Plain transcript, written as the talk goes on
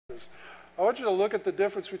I want you to look at the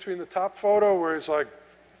difference between the top photo where he's like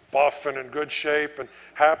buff and in good shape and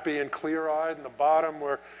happy and clear-eyed, and the bottom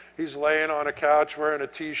where he's laying on a couch wearing a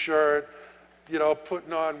t-shirt, you know,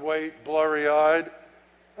 putting on weight, blurry-eyed.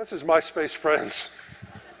 That's his MySpace friends.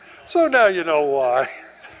 So now you know why.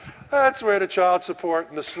 That's where the child support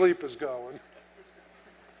and the sleep is going.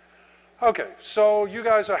 Okay, so you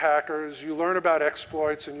guys are hackers. You learn about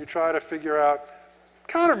exploits and you try to figure out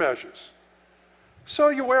countermeasures. So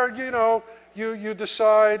you wear, you know, you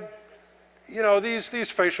decide, you know, these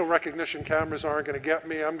facial recognition cameras aren't going to get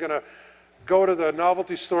me. I'm going to go to the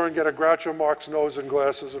novelty store and get a Groucho Marx nose and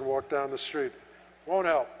glasses and walk down the street. Won't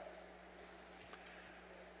help.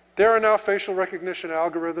 There are now facial recognition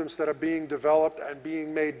algorithms that are being developed and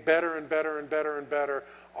being made better and better and better and better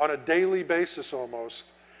on a daily basis almost,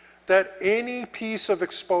 that any piece of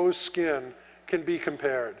exposed skin can be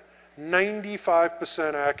compared.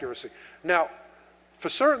 95% accuracy. Now, for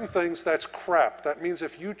certain things, that's crap. That means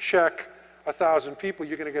if you check 1,000 people,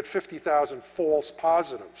 you're going to get 50,000 false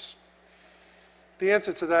positives. The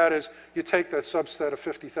answer to that is you take that subset of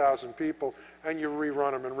 50,000 people and you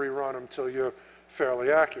rerun them until you're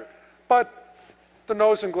fairly accurate. But the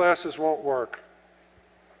nose and glasses won't work.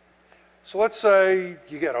 So let's say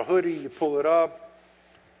you get a hoodie, you pull it up,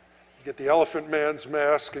 you get the Elephant Man's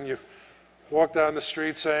mask, and you walk down the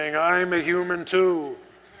street saying, "I'm a human too."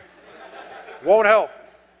 Won't help.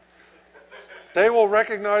 They will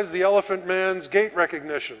recognize the Elephant Man's gait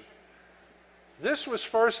recognition. This was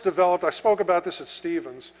first developed, I spoke about this at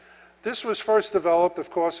Stevens. This was first developed, of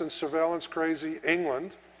course, in surveillance crazy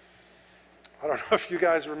England. I don't know if you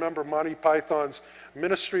guys remember Monty Python's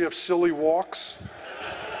Ministry of Silly Walks.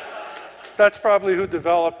 That's probably who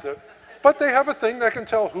developed it. But they have a thing that can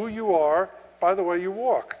tell who you are by the way you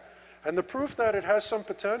walk. And the proof that it has some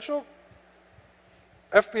potential,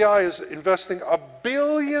 FBI is investing $1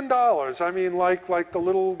 billion, I mean like the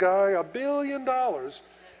little guy, $1 billion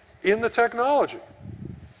in the technology.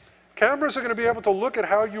 Cameras are going to be able to look at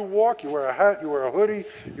how you walk. You wear a hat, you wear a hoodie,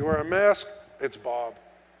 you wear a mask. It's Bob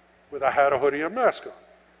with a hat, a hoodie, and a mask on.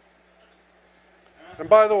 And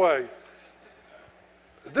by the way,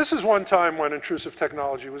 this is one time when intrusive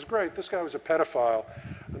technology was great. This guy was a pedophile,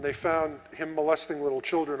 and they found him molesting little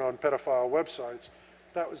children on pedophile websites.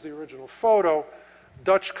 That was the original photo.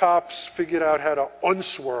 Dutch cops figured out how to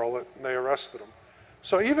unswirl it, and they arrested him.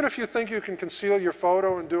 So even if you think you can conceal your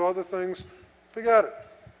photo and do other things, forget it.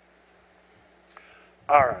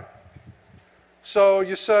 All right. So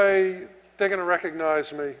you say, they're going to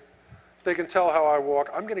recognize me. They can tell how I walk.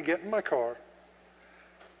 I'm going to get in my car,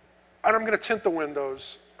 and I'm going to tint the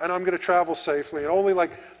windows, and I'm going to travel safely, and only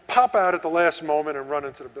like pop out at the last moment and run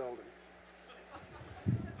into the building.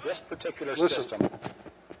 This particular system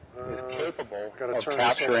is capable of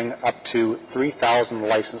capturing up to 3,000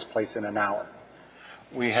 license plates in an hour.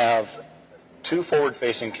 We have 2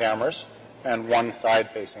 forward-facing cameras and 1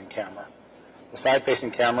 side-facing camera. The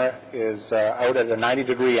side-facing camera is out at a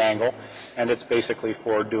 90-degree angle, and it's basically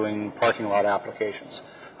for doing parking lot applications.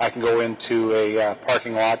 I can go into a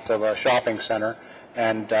parking lot of a shopping center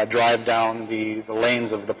and drive down the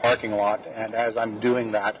lanes of the parking lot, and as I'm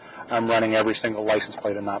doing that, I'm running every single license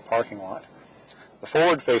plate in that parking lot. The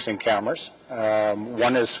forward-facing cameras,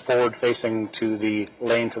 one is forward-facing to the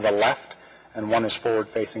lane to the left, and one is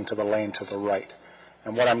forward-facing to the lane to the right.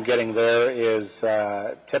 And what I'm getting there is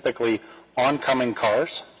typically oncoming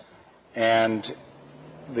cars, and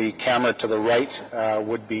the camera to the right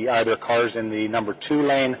would be either cars in the number 2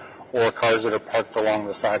 lane or cars that are parked along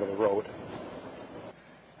the side of the road.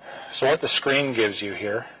 So what the screen gives you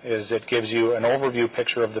here is it gives you an overview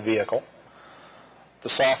picture of the vehicle. The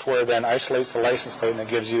software then isolates the license plate and it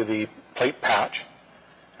gives you the plate patch.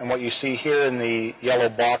 And what you see here in the yellow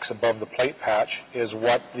box above the plate patch is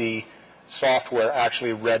what the software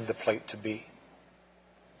actually read the plate to be.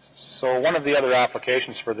 So one of the other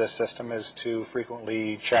applications for this system is to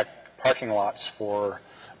frequently check parking lots for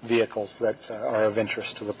vehicles that are of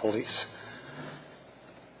interest to the police.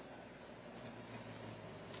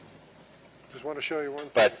 Just want to show you one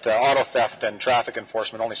thing. But auto theft and traffic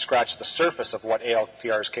enforcement only scratch the surface of what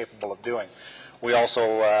ALPR is capable of doing. We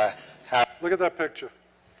also have... Look at that picture.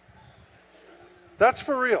 That's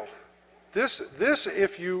for real. This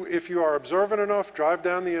if you are observant enough, drive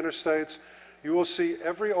down the interstates, you will see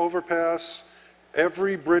every overpass,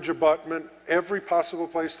 every bridge abutment, every possible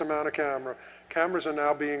place to mount a camera. Cameras are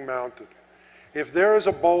now being mounted. If there is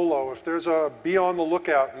a BOLO, if there's a be on the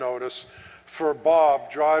lookout notice for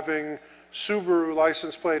Bob driving Subaru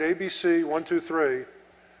license plate ABC 123,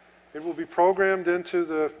 it will be programmed into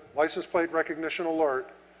the license plate recognition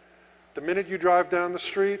alert. The minute you drive down the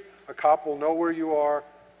street, a cop will know where you are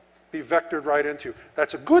be vectored right into you.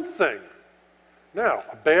 That's a good thing. Now,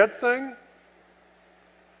 a bad thing,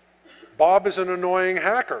 Bob is an annoying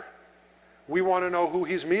hacker. We want to know who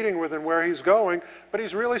he's meeting with and where he's going, but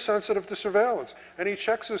he's really sensitive to surveillance. And he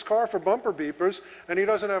checks his car for bumper beepers, and he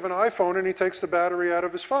doesn't have an iPhone, and he takes the battery out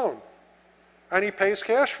of his phone. And he pays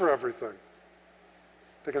cash for everything.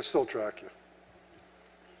 They can still track you.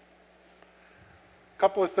 A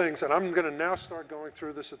couple of things, and I'm going to now start going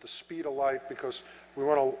through this at the speed of light because we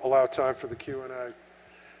want to allow time for the Q&A.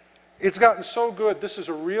 It's gotten so good. This is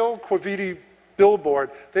a real Quaviti billboard.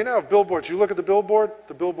 They now have billboards. You look at the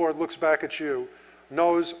billboard looks back at you,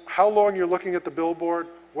 knows how long you're looking at the billboard,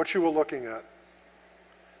 what you were looking at.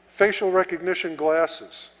 Facial recognition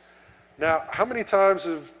glasses. Now, how many times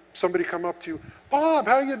have somebody come up to you, Bob,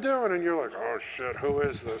 how you doing? And you're like, oh shit, who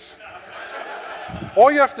is this?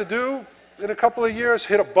 All you have to do in a couple of years,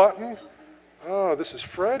 hit a button. Oh, this is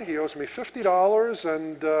Fred, he owes me $50,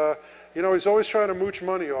 and you know, he's always trying to mooch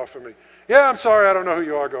money off of me. Yeah, I'm sorry, I don't know who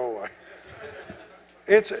you are, go away.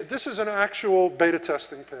 This is an actual beta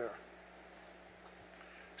testing pair.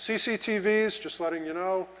 CCTVs, just letting you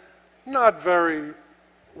know, not very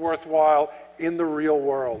worthwhile in the real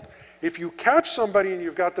world. If you catch somebody and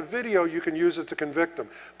you've got the video, you can use it to convict them.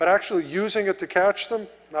 But actually using it to catch them,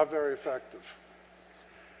 not very effective.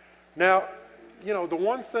 Now, you know, the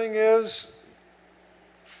one thing is,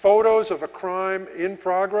 photos of a crime in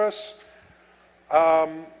progress,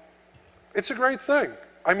 it's a great thing.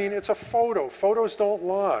 I mean, it's a photo. Photos don't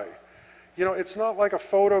lie. You know, it's not like a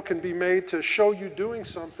photo can be made to show you doing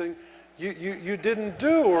something you didn't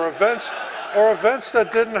do, or events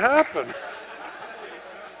that didn't happen.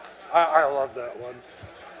 I love that one.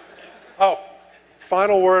 Oh,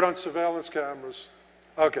 final word on surveillance cameras.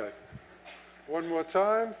 Okay. One more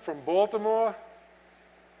time from Baltimore.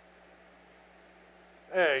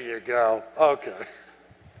 There you go. Okay.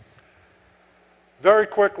 Very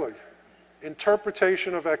quickly,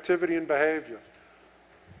 interpretation of activity and behavior.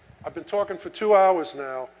 I've been talking for 2 hours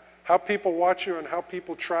now, how people watch you and how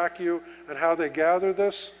people track you and how they gather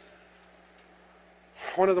this.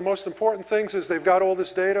 One of the most important things is they've got all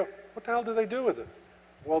this data. What the hell do they do with it?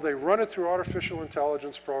 Well, they run it through artificial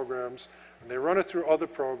intelligence programs, and they run it through other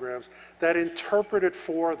programs that interpret it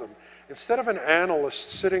for them. Instead of an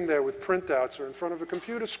analyst sitting there with printouts or in front of a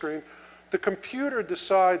computer screen, the computer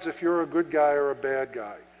decides if you're a good guy or a bad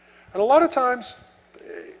guy. And a lot of times,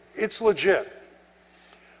 it's legit.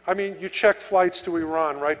 I mean, you check flights to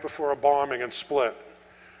Iran right before a bombing and split.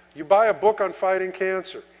 You buy a book on fighting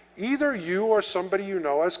cancer. Either you or somebody you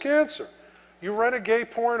know has cancer. You rent a gay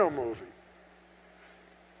porno movie.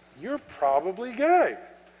 You're probably gay.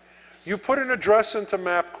 You put an address into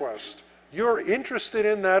MapQuest. You're interested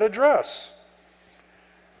in that address.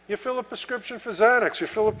 You fill a prescription for Xanax. You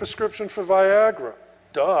fill a prescription for Viagra.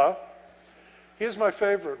 Duh. Here's my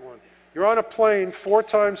favorite one. You're on a plane 4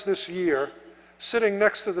 times this year, sitting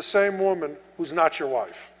next to the same woman who's not your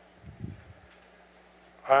wife.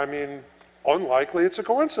 I mean, unlikely it's a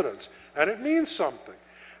coincidence. And it means something.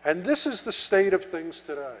 And this is the state of things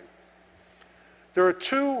today. There are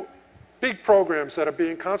 2 big programs that are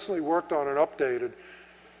being constantly worked on and updated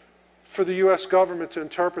for the US government to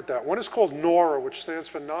interpret that. One is called NORA, which stands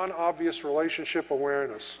for Non-Obvious Relationship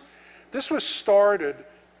Awareness. This was started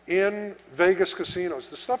in Vegas casinos.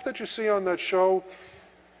 The stuff that you see on that show,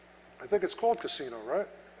 I think it's called Casino, right?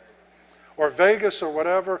 Or Vegas or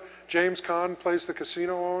whatever. James Caan plays the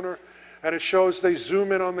casino owner. And it shows they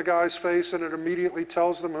zoom in on the guy's face and it immediately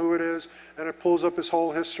tells them who it is and it pulls up his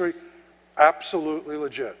whole history. Absolutely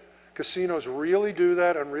legit. Casinos really do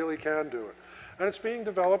that and really can do it. And it's being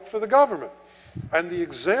developed for the government. And the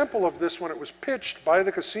example of this when it was pitched by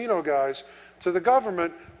the casino guys to the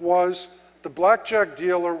government was the blackjack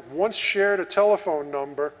dealer once shared a telephone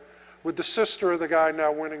number with the sister of the guy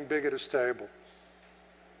now winning big at his table.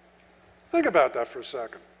 Think about that for a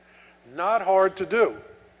second. Not hard to do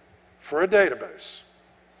for a database.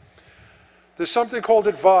 There's something called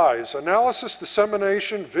ADVISE, Analysis,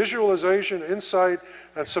 Dissemination, Visualization, Insight,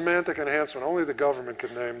 and Semantic Enhancement. Only the government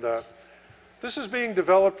can name that. This is being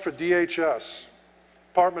developed for DHS,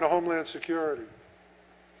 Department of Homeland Security,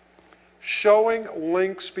 showing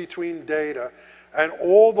links between data and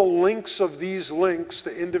all the links of these links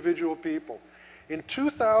to individual people. In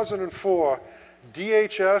 2004,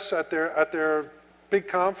 DHS at their big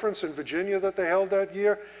conference in Virginia that they held that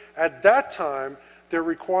year, at that time, their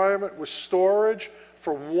requirement was storage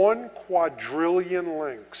for 1 quadrillion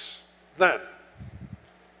links. Then,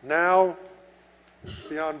 now,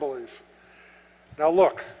 beyond belief. Now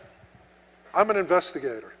look, I'm an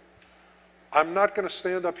investigator. I'm not going to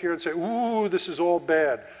stand up here and say, ooh, this is all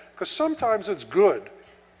bad, because sometimes it's good.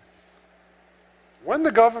 When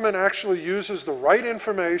the government actually uses the right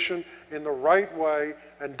information in the right way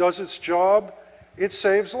and does its job, it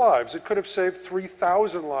saves lives. It could have saved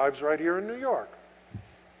 3,000 lives right here in New York.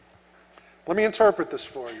 Let me interpret this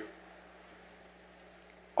for you.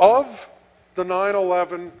 Of the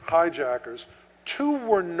 9/11 hijackers, 2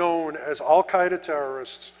 were known as Al-Qaeda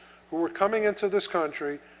terrorists who were coming into this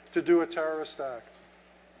country to do a terrorist act.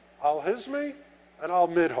 Al-Hizmi and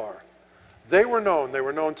Al-Midhar. They were known. They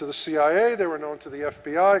were known to the CIA. They were known to the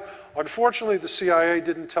FBI. Unfortunately, the CIA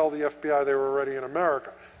didn't tell the FBI they were already in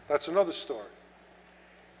America. That's another story.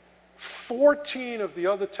 14 of the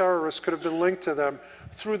other terrorists could have been linked to them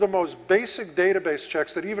through the most basic database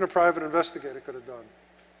checks that even a private investigator could have done.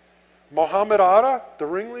 Mohammed Atta, the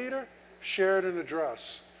ringleader, shared an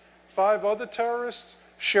address. 5 other terrorists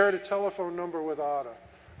shared a telephone number with Atta.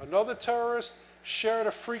 Another terrorist shared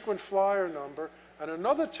a frequent flyer number, and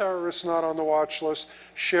another terrorist not on the watch list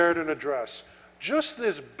shared an address. Just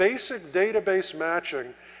this basic database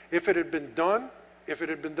matching, if it had been done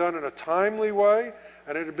in a timely way,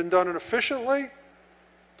 and it had been done efficiently,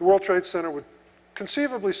 the World Trade Center would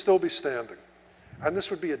conceivably still be standing. And this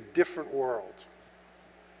would be a different world.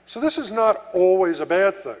 So this is not always a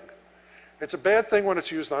bad thing. It's a bad thing when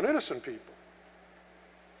it's used on innocent people.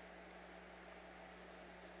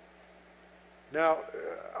 Now,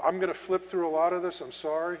 I'm going to flip through a lot of this, I'm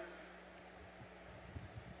sorry.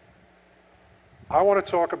 We're going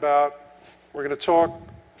to talk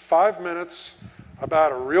 5 minutes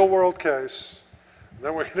about a real world case, and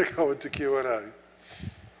then we're going to go into Q&A.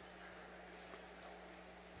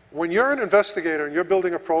 When you're an investigator and you're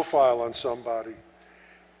building a profile on somebody,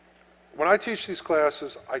 when I teach these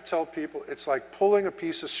classes, I tell people it's like pulling a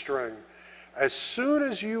piece of string. As soon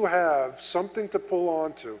as you have something to pull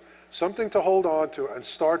onto, something to hold onto, and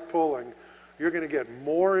start pulling, you're going to get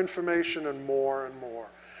more information and more and more.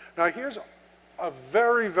 Now here's a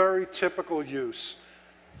very, very typical use.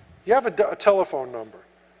 You have a telephone number.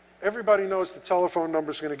 Everybody knows the telephone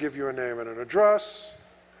number is going to give you a name and an address.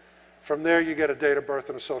 From there you get a date of birth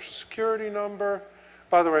and a social security number.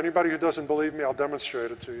 By the way, anybody who doesn't believe me, I'll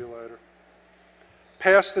demonstrate it to you later.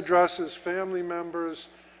 Past addresses, family members,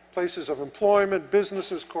 places of employment,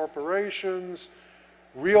 businesses, corporations,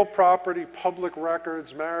 real property, public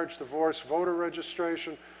records, marriage, divorce, voter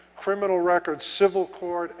registration, criminal records, civil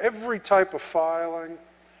court, every type of filing,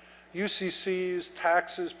 UCCs,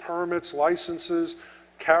 taxes, permits, licenses,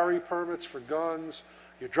 carry permits for guns,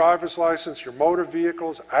 your driver's license, your motor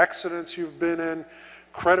vehicles, accidents you've been in,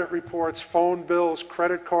 credit reports, phone bills,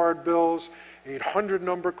 credit card bills, 800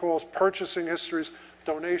 number calls, purchasing histories,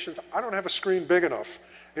 donations. I don't have a screen big enough.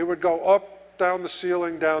 It would go up, down the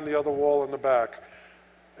ceiling, down the other wall in the back.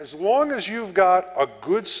 As long as you've got a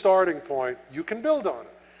good starting point, you can build on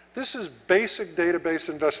it. This is basic database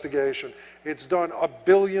investigation. It's done a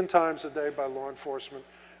billion times a day by law enforcement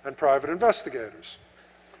and private investigators.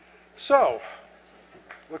 So,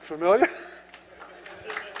 look familiar?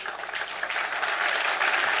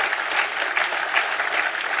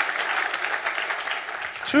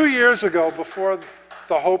 Two years ago, before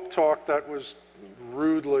the Hope Talk that was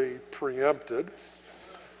rudely preempted,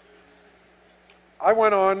 I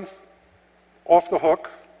went on Off the Hook,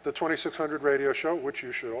 the 2600 radio show, which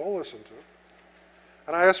you should all listen to,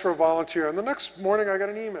 and I asked for a volunteer, and the next morning I got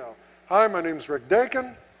an email. Hi, my name's Rick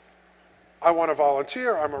Dakin. I want to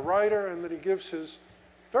volunteer. I'm a writer, and then he gives his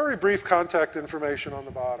very brief contact information on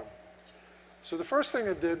the bottom. So the first thing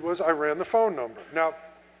I did was I ran the phone number. Now,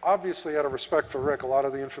 obviously, out of respect for Rick, a lot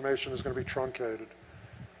of the information is going to be truncated.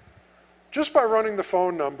 Just by running the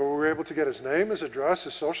phone number, we were able to get his name, his address,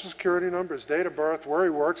 his social security number, his date of birth, where he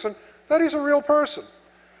works, and that he's a real person.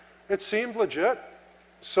 It seemed legit,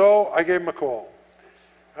 so I gave him a call.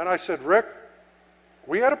 And I said, Rick,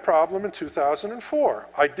 we had a problem in 2004.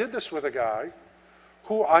 I did this with a guy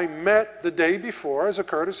who I met the day before as a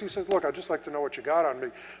courtesy. He said, look, I'd just like to know what you got on me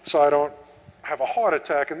so I don't have a heart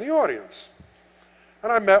attack in the audience.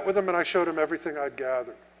 And I met with him and I showed him everything I'd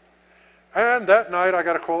gathered. And that night I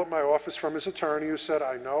got a call at my office from his attorney who said,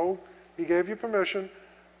 I know he gave you permission,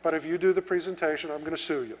 but if you do the presentation, I'm going to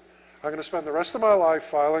sue you. I'm going to spend the rest of my life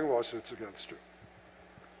filing lawsuits against you.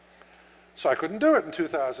 So I couldn't do it in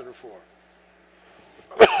 2004.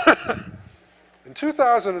 In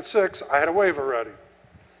 2006, I had a waiver ready.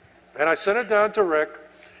 And I sent it down to Rick,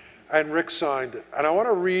 and Rick signed it. And I want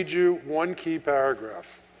to read you one key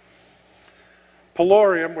paragraph.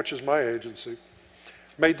 Pelorium, which is my agency,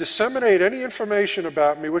 may disseminate any information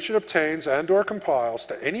about me which it obtains and or compiles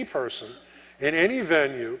to any person in any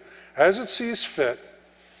venue as it sees fit,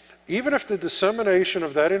 even if the dissemination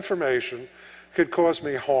of that information could cause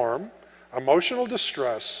me harm, emotional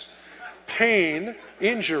distress, pain,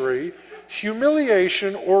 injury,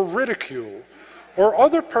 humiliation, or ridicule, or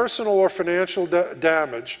other personal or financial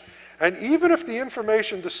damage, and even if the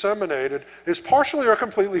information disseminated is partially or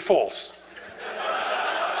completely false.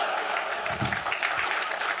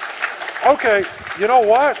 Okay, you know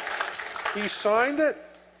what? He signed it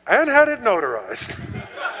and had it notarized.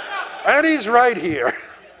 And he's right here.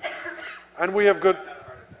 And we have good,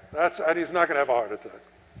 and he's not going to have a heart attack.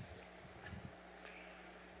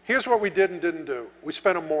 Here's what we did and didn't do. We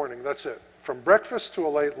spent a morning, that's it, from breakfast to a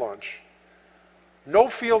late lunch. No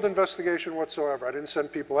field investigation whatsoever. I didn't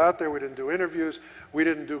send people out there. We didn't do interviews. We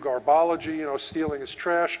didn't do garbology, you know, stealing his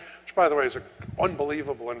trash, which, by the way, is an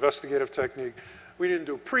unbelievable investigative technique. We didn't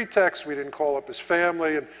do pretext. We didn't call up his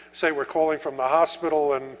family and say we're calling from the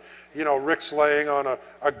hospital and, you know, Rick's laying on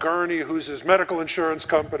a gurney who's his medical insurance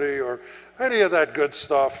company or any of that good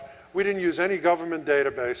stuff. We didn't use any government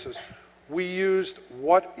databases. We used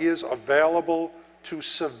what is available to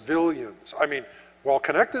civilians. I mean,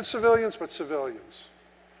 well-connected civilians, but civilians.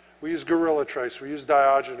 We use Gorilla Trace. We use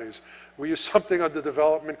Diogenes. We use something under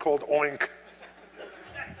development called OINK.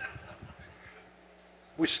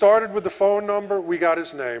 We started with the phone number. We got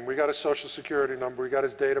his name. We got his social security number. We got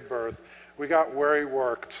his date of birth. We got where he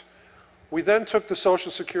worked. We then took the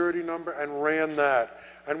social security number and ran that.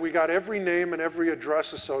 And we got every name and every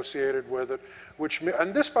address associated with it,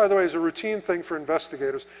 and this, by the way, is a routine thing for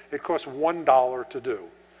investigators. It costs $1 to do.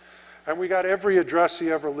 And we got every address he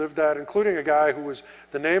ever lived at, including a guy who was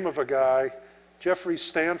the name of a guy, Jeffrey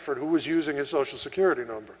Stanford, who was using his social security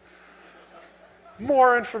number.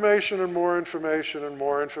 More information and more information and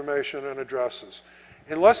more information and addresses.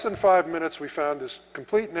 In less than 5 minutes, we found his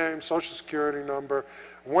complete name, social security number,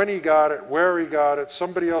 when he got it, where he got it,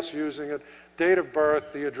 somebody else using it, date of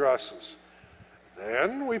birth, the addresses.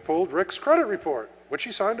 Then we pulled Rick's credit report, which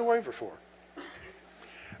he signed a waiver for.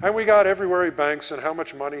 And we got everywhere he banks and how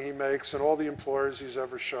much money he makes and all the employers he's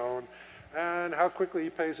ever shown and how quickly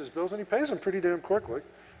he pays his bills. And he pays them pretty damn quickly,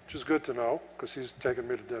 which is good to know because he's taking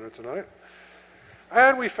me to dinner tonight.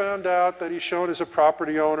 And we found out that he's shown as a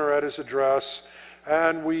property owner at his address.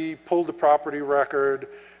 And we pulled the property record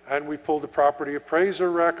and we pulled the property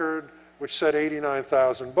appraiser record, which said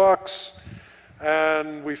 $89,000.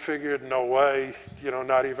 And we figured, no way, you know,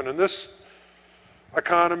 not even in this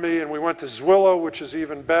economy. And we went to Zwillow, which is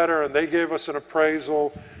even better, and they gave us an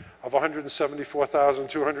appraisal of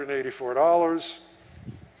 $174,284.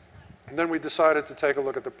 And then we decided to take a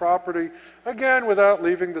look at the property, again, without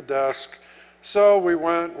leaving the desk. So we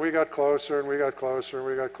went, we got closer, and we got closer, and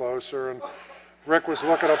we got closer, and Rick was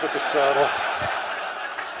looking up at the saddle.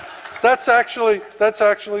 That's actually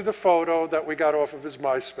the photo that we got off of his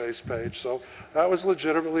MySpace page. So that was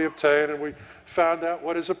legitimately obtained, and we found out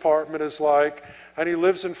what his apartment is like. And he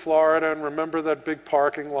lives in Florida, and remember that big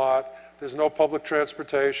parking lot. There's no public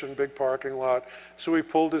transportation, big parking lot. So we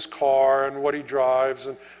pulled his car and what he drives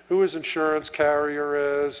and who his insurance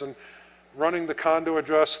carrier is, and running the condo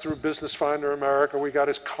address through Business Finder America, we got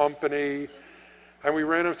his company. And we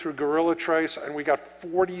ran him through Gorilla Trace, and we got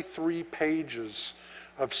 43 pages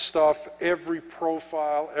of stuff, every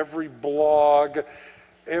profile, every blog,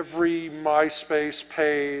 every MySpace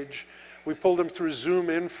page. We pulled him through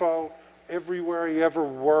Zoom info, everywhere he ever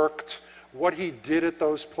worked, what he did at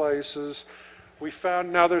those places. We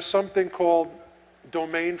found, now there's something called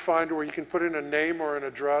Domain Finder where you can put in a name or an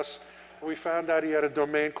address. We found out he had a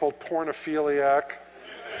domain called Pornophiliac,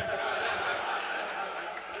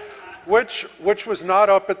 which was not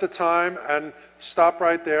up at the time, and stop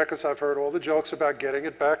right there because I've heard all the jokes about getting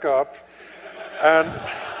it back up. And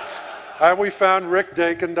we found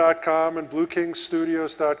rickdakin.com and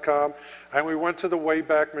bluekingstudios.com, and we went to the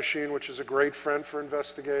Wayback Machine, which is a great friend for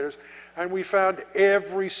investigators, and we found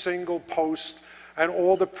every single post and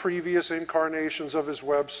all the previous incarnations of his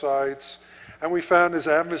websites, and we found his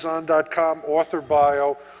Amazon.com author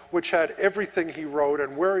bio, which had everything he wrote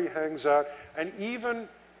and where he hangs out, and even,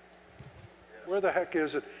 where the heck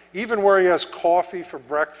is it? Even where he has coffee for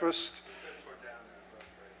breakfast.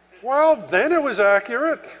 Well, then it was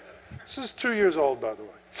accurate. This is 2 years old, by the way.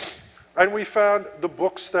 And we found the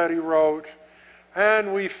books that he wrote,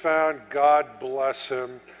 and we found, God bless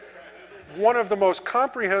him, one of the most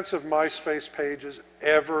comprehensive MySpace pages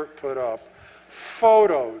ever put up.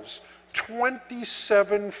 Photos,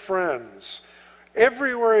 27 friends.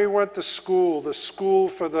 Everywhere he went to school, the school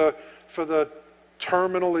for the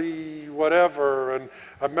terminally whatever, and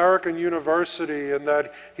American University, and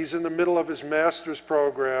that he's in the middle of his master's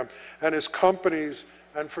program, and his companies,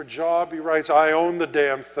 and for job he writes, I own the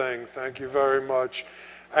damn thing, thank you very much.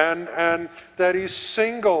 And that he's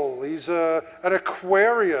single, he's an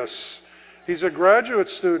Aquarius, He's a graduate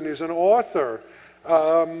student. He's an author.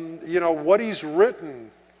 You know, what he's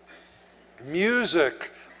written,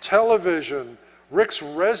 music, television, Rick's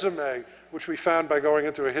resume, which we found by going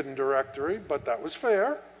into a hidden directory, but that was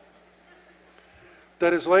fair.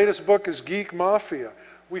 That his latest book is Geek Mafia.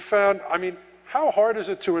 We found, I mean, how hard is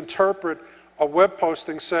it to interpret a web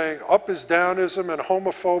posting saying up is downism and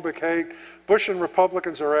homophobic hate, Bush and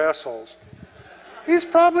Republicans are assholes? He's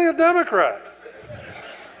probably a Democrat.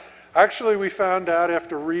 Actually, we found out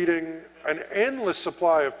after reading an endless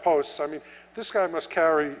supply of posts, I mean, this guy must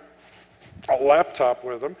carry a laptop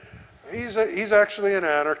with him. He's actually an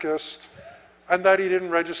anarchist, and that he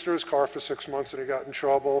didn't register his car for 6 months and he got in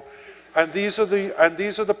trouble. And these are the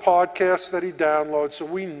podcasts that he downloads, so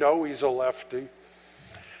we know he's a lefty.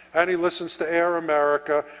 And he listens to Air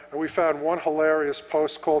America, and we found one hilarious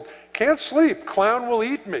post called, "Can't sleep, clown will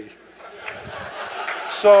eat me."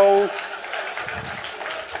 So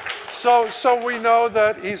we know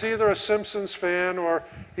that he's either a Simpsons fan or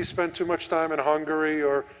he spent too much time in Hungary,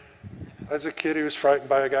 or as a kid he was frightened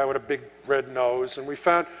by a guy with a big red nose. And we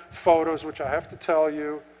found photos, which I have to tell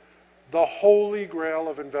you, the holy grail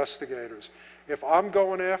of investigators. If I'm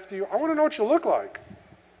going after you, I want to know what you look like.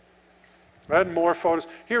 I had more photos.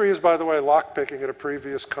 Here he is, by the way, lockpicking at a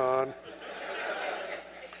previous con.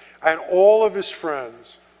 And all of his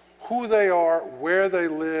friends, who they are, where they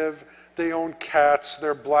live, they own cats,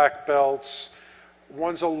 they're black belts.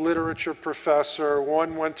 One's a literature professor.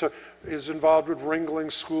 One is involved with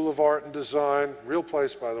Ringling School of Art and Design. Real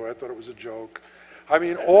place, by the way. I thought it was a joke. I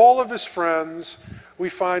mean, all of his friends. We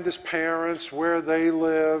find his parents, where they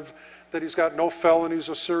live, that he's got no felonies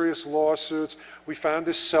or serious lawsuits. We found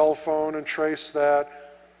his cell phone and traced that.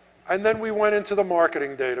 And then we went into the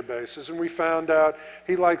marketing databases and we found out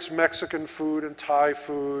he likes Mexican food and Thai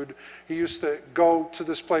food. He used to go to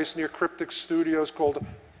this place near Cryptic Studios called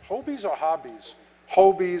Hobies or Hobbies?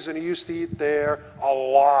 Hobies, and he used to eat there a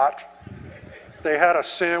lot. They had a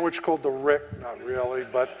sandwich called the Rick, not really,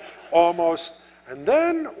 but almost. And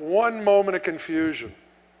then one moment of confusion.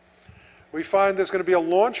 We find there's going to be a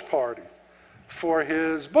launch party for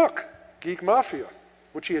his book, Geek Mafia,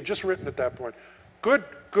 which he had just written at that point. Good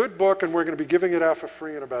book, and we're going to be giving it out for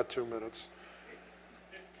free in about 2 minutes.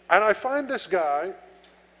 And I find this guy.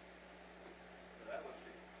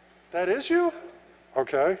 That is you?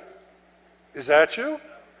 Okay. Is that you?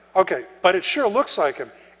 Okay, but it sure looks like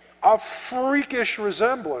him. A freakish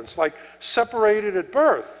resemblance, like separated at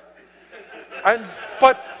birth.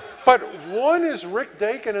 But one is Rick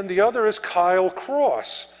Dakin and the other is Kyle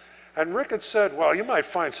Cross. And Rick had said, well, you might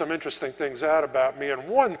find some interesting things out about me, and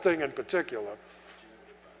one thing in particular.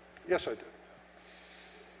 Yes, I did.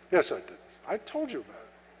 Yes, I did. I told you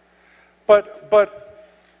about it. But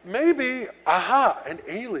maybe, aha, an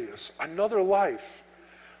alias, another life.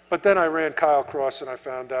 But then I ran Kyle Cross and I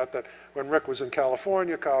found out that when Rick was in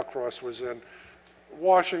California, Kyle Cross was in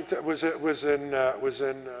Washington, was in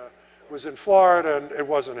Florida, and it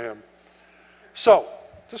wasn't him. So,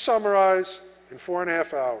 to summarize, in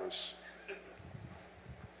 4.5 hours,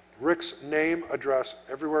 Rick's name, address,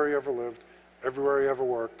 everywhere he ever lived, everywhere he ever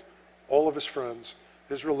worked, all of his friends,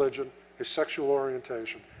 his religion, his sexual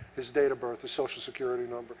orientation, his date of birth, his social security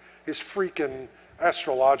number, his freaking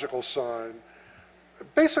astrological sign,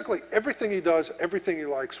 basically everything he does, everything he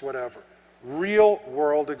likes, whatever. Real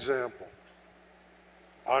world example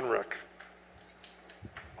on Rick.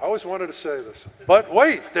 I always wanted to say this, but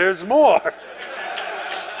wait, there's more.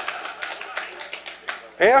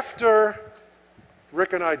 After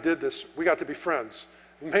Rick and I did this, we got to be friends,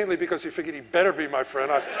 mainly because he figured he better be my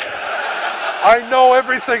friend. I know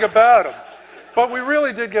everything about him. But we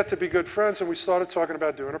really did get to be good friends, and we started talking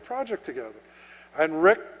about doing a project together. And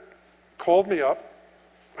Rick called me up,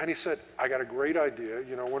 and he said, I got a great idea.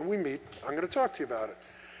 You know, when we meet, I'm going to talk to you about it.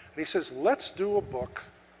 And he says, let's do a book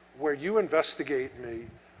where you investigate me.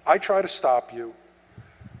 I try to stop you,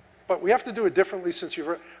 but we have to do it differently since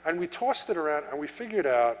you've, and we tossed it around and we figured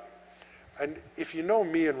out, and if you know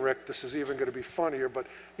me and Rick, this is even going to be funnier, but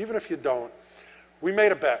even if you don't, we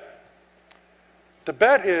made a bet. The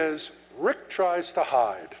bet is Rick tries to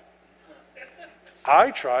hide. I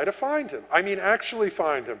try to find him. I mean, actually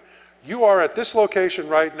find him. You are at this location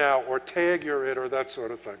right now, or tag you're it, or that sort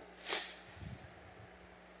of thing.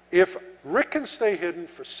 If Rick can stay hidden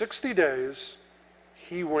for 60 days,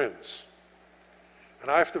 he wins. And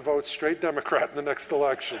I have to vote straight Democrat in the next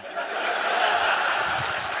election.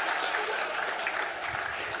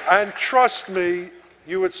 And trust me,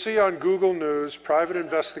 you would see on Google News, private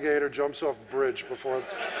investigator jumps off bridge before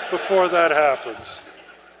that happens.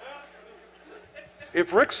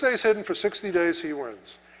 If Rick stays hidden for 60 days, he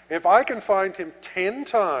wins. If I can find him 10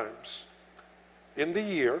 times, in the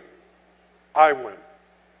year, I win.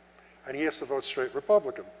 And he has to vote straight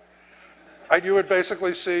Republican. And you would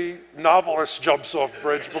basically see novelist jumps off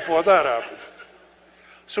bridge before that happens.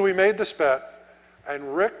 So we made this bet,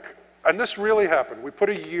 and Rick, and this really happened. We put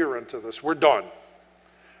a year into this. We're done.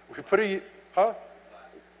 We put a, huh?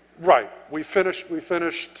 Right. We finished,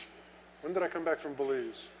 when did I come back from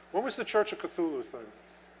Belize? When was the Church of Cthulhu thing?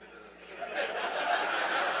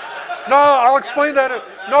 No, I'll explain that.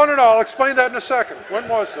 I'll explain that in a second. When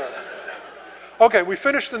was that? Okay, we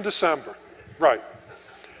finished in December. Right.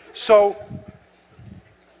 So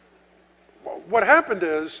what happened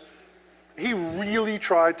is he really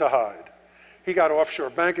tried to hide. He got offshore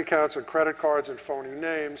bank accounts and credit cards and phony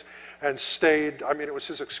names and stayed. I mean, it was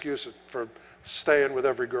his excuse for staying with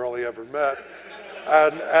every girl he ever met.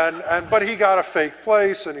 But he got a fake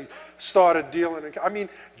place and he started dealing. I mean,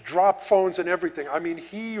 dropped phones and everything. I mean,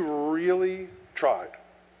 he really tried.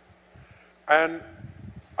 And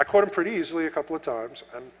I caught him pretty easily a couple of times.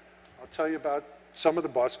 And I'll tell you about some of the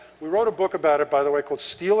busts. We wrote a book about it, by the way, called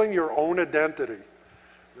Stealing Your Own Identity.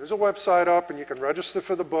 There's a website up, and you can register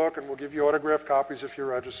for the book, and we'll give you autographed copies if you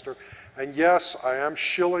register. And yes, I am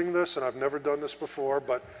shilling this, and I've never done this before,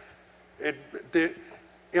 but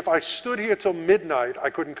if I stood here till midnight, I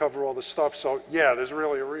couldn't cover all the stuff. So yeah, there's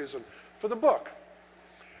really a reason for the book.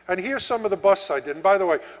 And here's some of the busts I did. And by the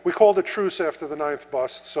way, we called a truce after the 9th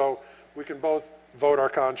bust, so we can both vote our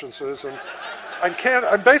consciences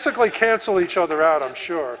and basically cancel each other out, I'm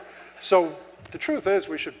sure. So the truth is,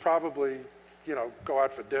 we should probably, go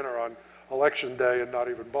out for dinner on election day and not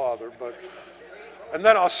even bother. And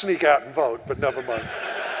then I'll sneak out and vote, but never mind.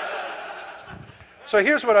 So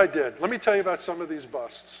here's what I did. Let me tell you about some of these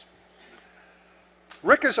busts.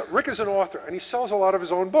 Rick is an author, and he sells a lot of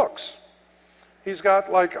his own books. He's got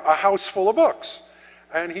like a house full of books.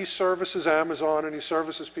 And he services Amazon, and he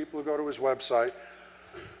services people who go to his website.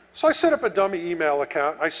 So I set up a dummy email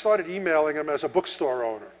account. I started emailing him as a bookstore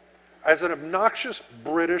owner, as an obnoxious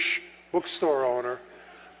British bookstore owner.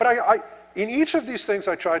 But in each of these things,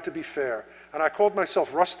 I tried to be fair. And I called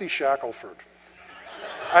myself Rusty Shackelford.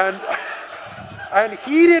 And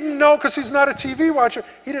he didn't know, because he's not a TV watcher,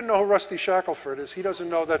 he didn't know who Rusty Shackelford is. He doesn't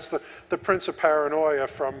know that's the Prince of Paranoia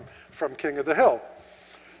from King of the Hill.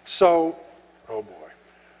 So, oh boy.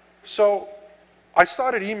 So I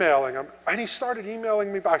started emailing him, and he started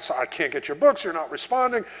emailing me back. So I can't get your books, you're not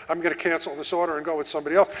responding, I'm going to cancel this order and go with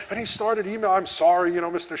somebody else. And he started emailing, I'm sorry,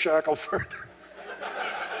 Mr. Shackelford.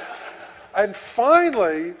 And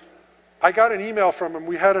finally, I got an email from him.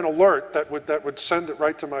 We had an alert that would send it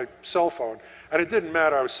right to my cell phone. And it didn't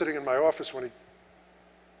matter. I was sitting in my office when he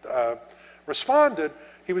responded.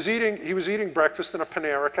 He was eating breakfast in a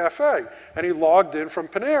Panera cafe, and he logged in from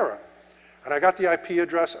Panera. And I got the IP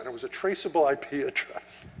address, and it was a traceable IP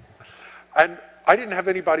address. And I didn't have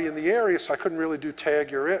anybody in the area, so I couldn't really do tag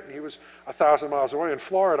you're it. And he was 1,000 miles away in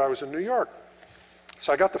Florida. I was in New York.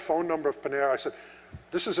 So I got the phone number of Panera. I said,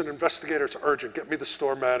 this is an investigator. It's urgent. Get me the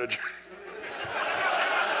store manager.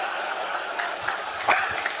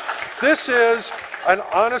 This is an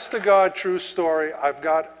honest-to-God true story. I've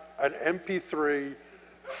got an MP3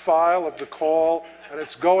 file of the call, and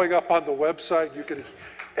it's going up on the website.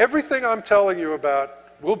 Everything I'm telling you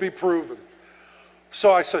about will be proven.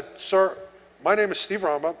 So I said, sir, my name is Steve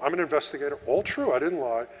Rambam. I'm an investigator. All true. I didn't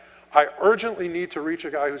lie. I urgently need to reach a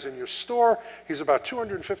guy who's in your store. He's about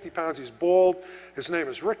 250 pounds. He's bald. His name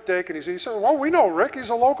is Rick Dakin. He said, well, we know Rick. He's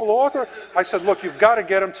a local author. I said, look, you've got to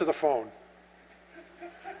get him to the phone.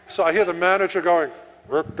 So I hear the manager going,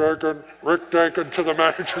 Rick Dakin to the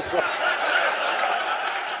manager's phone.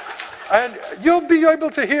 And you'll be able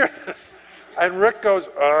to hear this. And Rick goes,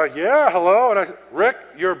 yeah, hello. And I said, Rick,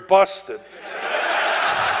 you're busted.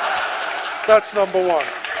 That's number one.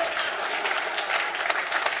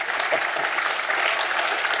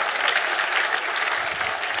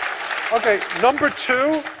 Okay,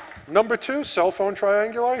 number two, cell phone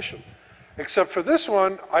triangulation. Except for this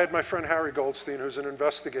one, I had my friend Harry Goldstein, who's an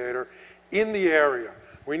investigator, in the area.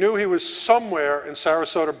 We knew he was somewhere in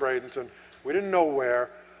Sarasota, Bradenton. We didn't know where.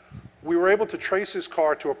 We were able to trace his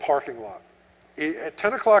car to a parking lot. At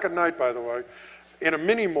 10 o'clock at night, by the way, in a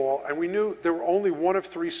mini mall, and we knew there were only one of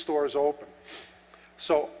 3 stores open.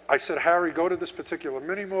 So I said, Harry, go to this particular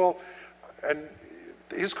mini mall. And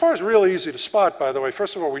his car is really easy to spot, by the way.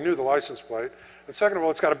 First of all, we knew the license plate. And second of all,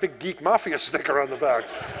 it's got a big Geek Mafia sticker on the back.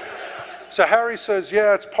 So Harry says,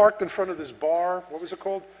 yeah, it's parked in front of this bar. What was it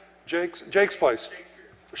called? Jake's place.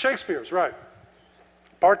 Shakespeare's, right.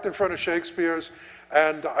 Parked in front of Shakespeare's.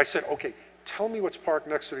 And I said, okay, tell me what's parked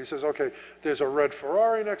next to it. He says, okay, there's a red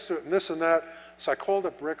Ferrari next to it and this and that. So I called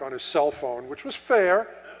up Rick on his cell phone, which was fair.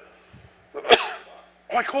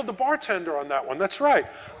 Oh, I called the bartender on that one. That's right.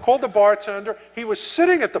 Called the bartender. He was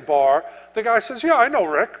sitting at the bar. The guy says, yeah, I know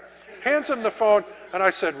Rick. Hands him the phone. And I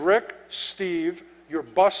said, Rick, Steve, you're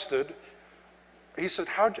busted. He said,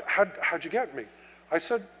 how'd you get me? I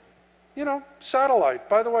said, you know, satellite.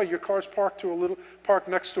 By the way, your car's parked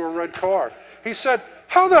next to a red car. He said,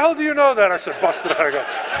 how the hell do you know that? I said, busted. I go.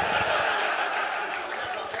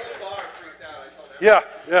 Yeah.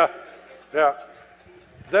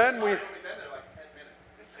 Then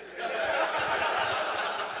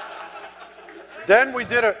we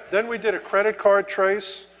did a credit card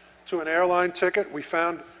trace to an airline ticket. We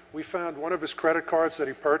found one of his credit cards that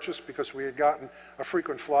he purchased because we had gotten a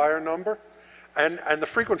frequent flyer number. And the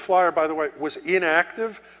frequent flyer, by the way, was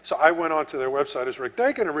inactive. So I went onto their website as Rick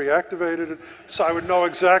Dakin and reactivated it so I would know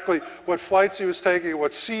exactly what flights he was taking,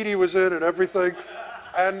 what seat he was in and everything.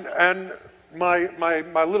 And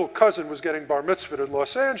my little cousin was getting bar mitzvahed in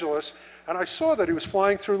Los Angeles, and I saw that he was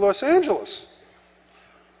flying through Los Angeles.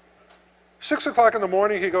 6 o'clock in the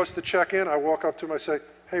morning, he goes to check in. I walk up to him, I say,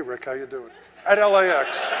 hey, Rick, how you doing? At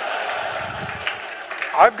LAX.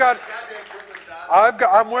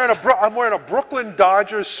 I'm wearing a Brooklyn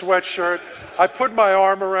Dodgers sweatshirt. I put my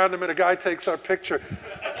arm around him, and a guy takes our picture.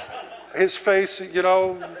 His face, you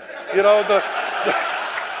know the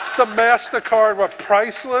MasterCard, what,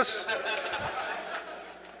 priceless?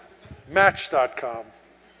 Match.com.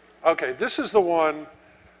 Okay, this is the one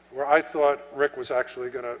where I thought Rick was actually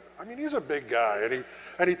going to, I mean, he's a big guy,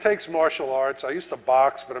 and he takes martial arts. I used to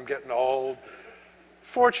box, but I'm getting old.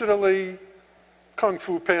 Fortunately, Kung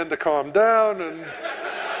Fu Panda calmed down, and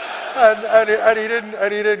he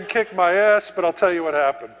didn't kick my ass, but I'll tell you what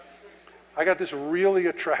happened. I got this really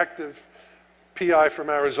attractive PI from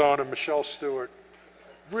Arizona, Michelle Stewart,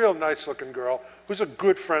 real nice looking girl, who's a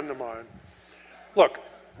good friend of mine. Look,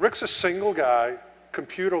 Rick's a single guy,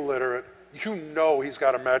 computer literate. You know he's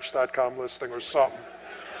got a Match.com listing or something.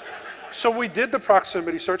 So we did the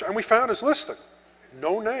proximity search, and we found his listing.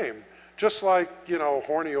 No name. Just like, you know,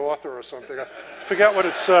 horny author or something. I forget what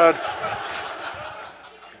it said.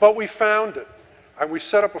 But we found it. And we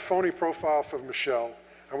set up a phony profile for Michelle.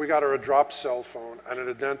 And we got her a drop cell phone and an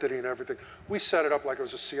identity and everything. We set it up like it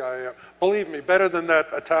was a CIA. Believe me, better than that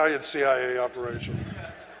Italian CIA operation.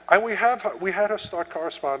 And we had her start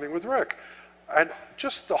corresponding with Rick. And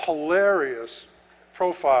just the hilarious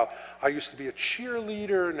profile. I used to be a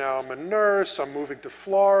cheerleader, now I'm a nurse, I'm moving to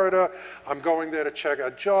Florida, I'm going there to check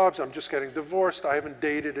out jobs, I'm just getting divorced, I haven't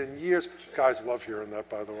dated in years. Guys love hearing that,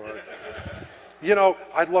 by the way. You know,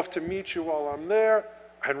 I'd love to meet you while I'm there.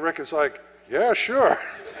 And Rick is like, yeah, sure.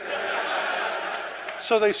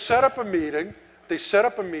 So they set up a meeting,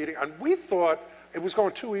 and we thought it was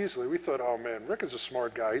going too easily. We thought, oh man, Rick is a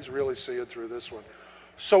smart guy, he's really seeing through this one.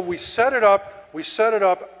 So we set it up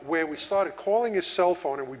where we started calling his cell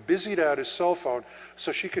phone, and we busied out his cell phone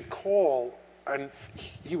so she could call, and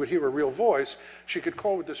he would hear a real voice. She could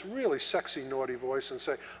call with this really sexy, naughty voice and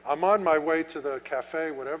say, I'm on my way to the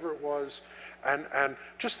cafe, whatever it was, and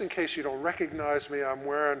just in case you don't recognize me, I'm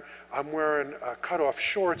wearing cut-off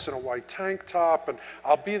shorts and a white tank top, and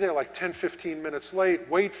I'll be there like 10, 15 minutes late,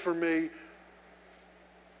 wait for me.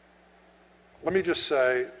 Let me just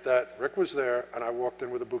say that Rick was there, and I walked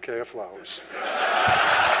in with a bouquet of flowers.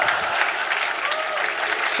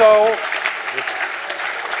 So,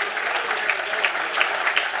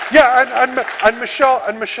 yeah, and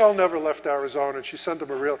Michelle never left Arizona, and she sent him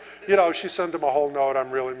she sent him a whole note,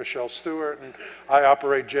 I'm really Michelle Stewart, and I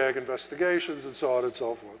operate JAG investigations, and so on and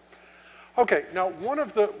so forth. Okay, now one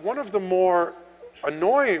of the more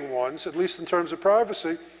annoying ones, at least in terms of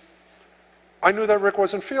privacy, I knew that Rick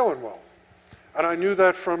wasn't feeling well. And I knew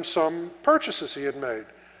that from some purchases he had made.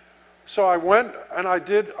 So I went and I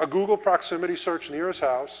did a Google proximity search near his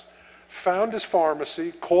house, found his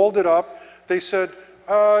pharmacy, called it up. They said,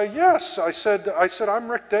 yes. I said, I'm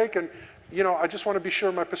Rick Dakin. You know, I just want to be sure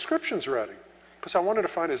my prescription's ready. Because I wanted to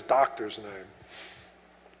find his doctor's name.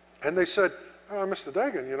 And they said, Mr.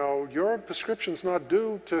 Dakin, you know, your prescription's not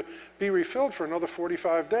due to be refilled for another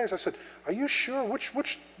 45 days. I said, are you sure? Which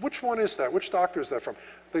one is that? Which doctor is that from?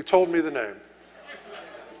 They told me the name.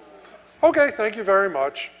 Okay, thank you very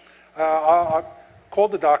much. I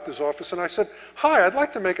called the doctor's office and I said, hi, I'd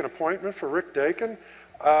like to make an appointment for Rick Dakin.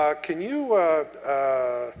 Can you,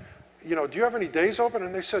 do you have any days open?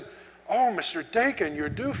 And they said, oh, Mr. Dakin, you're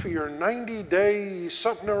due for your 90-day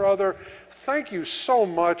something or other. Thank you so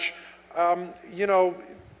much. Can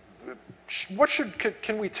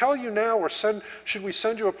we tell you now or should we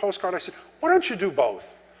send you a postcard? I said, why don't you do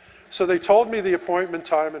both? So they told me the appointment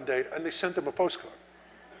time and date, and they sent him a postcard.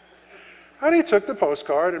 And he took the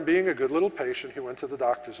postcard, and being a good little patient, he went to the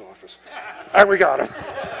doctor's office. And we got him.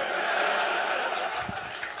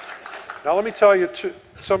 Now let me tell you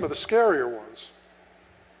some of the scarier ones.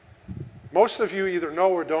 Most of you either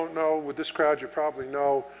know or don't know, with this crowd you probably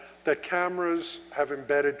know, that cameras have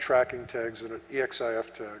embedded tracking tags in it,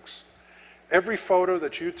 EXIF tags. Every photo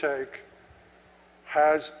that you take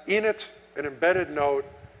has in it an embedded note,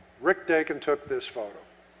 Rick Dakin took this photo.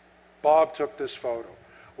 Bob took this photo.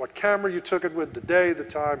 What camera you took it with, the day, the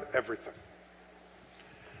time, everything.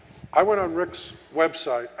 I went on Rick's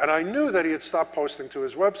website, and I knew that he had stopped posting to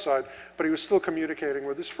his website, but he was still communicating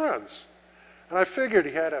with his friends. And I figured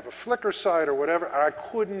he had to have a Flickr site or whatever, and I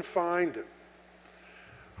couldn't find it.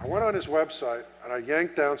 I went on his website, and I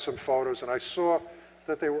yanked down some photos, and I saw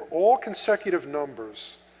that they were all consecutive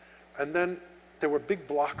numbers, and then there were big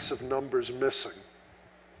blocks of numbers missing.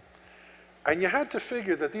 And you had to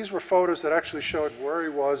figure that these were photos that actually showed where he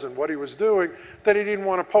was and what he was doing, that he didn't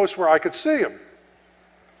want to post where I could see him.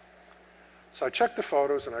 So I checked the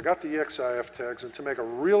photos, and I got the EXIF tags, and to make a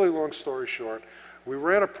really long story short, we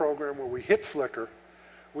ran a program where we hit Flickr,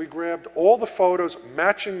 we grabbed all the photos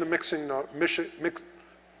matching the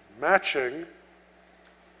matching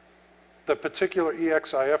the particular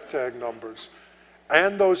EXIF tag numbers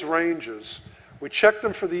and those ranges. We checked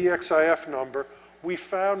them for the EXIF number. We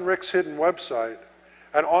found Rick's hidden website,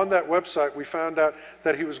 and on that website we found out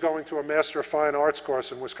that he was going to a Master of Fine Arts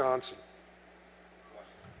course in Wisconsin.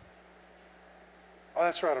 Oh,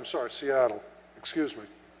 that's right, I'm sorry, Seattle. Excuse me.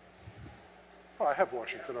 Oh, I have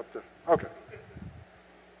Washington up there. Okay.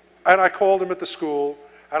 And I called him at the school,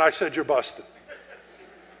 and I said, "You're busted."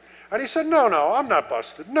 And he said, "No, no, I'm not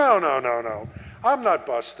busted. No, no, no, no. I'm not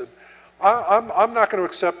busted. I'm not going to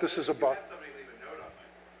accept this as a bust."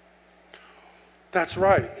 That's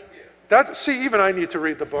right. See, even I need to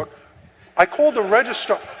read the book. I called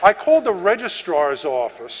the registrar's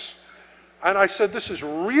office, and I said, "This is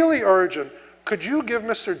really urgent. Could you give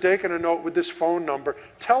Mr. Dakin a note with this phone number?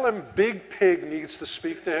 Tell him Big Pig needs to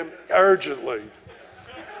speak to him urgently."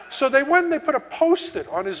 So they went and they put a Post-it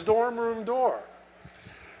on his dorm room door.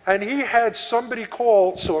 And he had somebody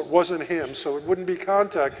call, so it wasn't him, so it wouldn't be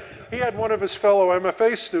contact. He had one of his fellow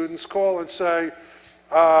MFA students call and say,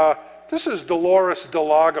 "This is Dolores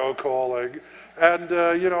Delago calling, and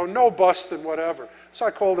you know, no bust and whatever." So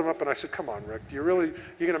I called him up and I said, "Come on, Rick, you're going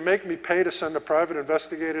to make me pay to send a private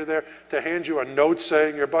investigator there to hand you a note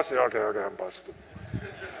saying you're busted?" "Okay, okay, I'm busted."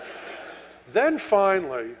 Then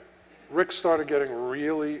finally, Rick started getting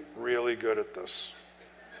really, really good at this.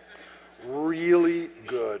 Really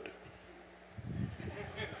good.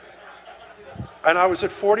 And I was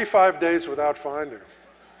at 45 days without finding him.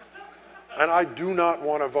 And I do not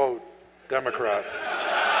want to vote Democrat.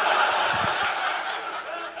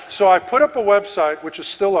 So I put up a website, which is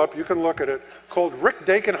still up, you can look at it, called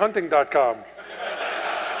rickdakinhunting.com.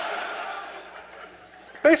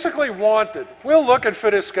 Basically wanted. We're looking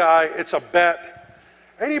for this guy. It's a bet.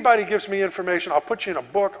 Anybody gives me information, I'll put you in a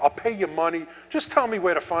book, I'll pay you money. Just tell me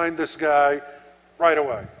where to find this guy right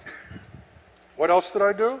away. What else did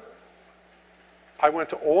I do? I went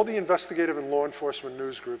to all the investigative and law enforcement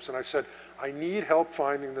news groups and I said, "I need help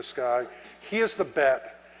finding this guy. Here's the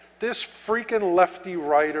bet. This freaking lefty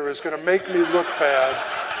writer is going to make me look bad.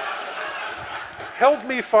 Help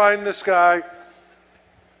me find this guy."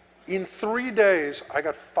 In 3 days, I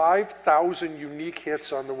got 5,000 unique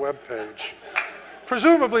hits on the webpage.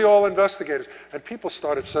 Presumably all investigators. And people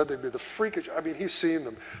started sending me the freakish, I mean, he's seen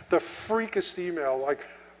them, the freakest email, like,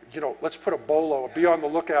 you know, "Let's put a bolo, be on the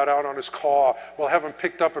lookout out on his car. We'll have him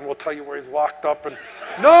picked up and we'll tell you where he's locked up." And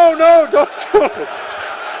no, no, don't do it.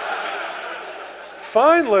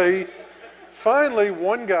 Finally,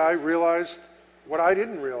 one guy realized what I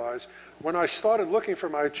didn't realize. When I started looking for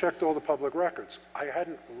him, I checked all the public records. I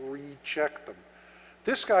hadn't rechecked them.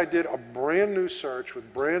 This guy did a brand new search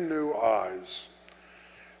with brand new eyes.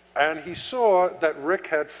 And he saw that Rick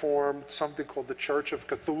had formed something called the Church of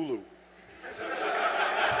Cthulhu.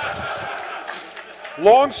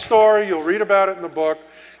 Long story, you'll read about it in the book.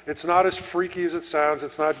 It's not as freaky as it sounds.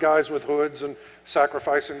 It's not guys with hoods and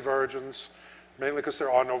sacrificing virgins, mainly because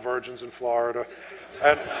there are no virgins in Florida.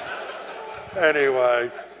 And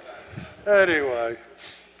anyway,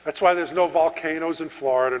 that's why there's no volcanoes in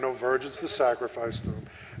Florida, no virgins to sacrifice to them.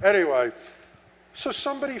 Anyway, so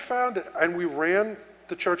somebody found it, and we ran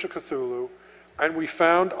the Church of Cthulhu, and we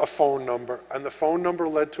found a phone number, and the phone number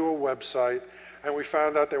led to a website, and we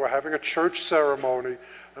found out they were having a church ceremony,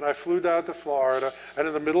 and I flew down to Florida, and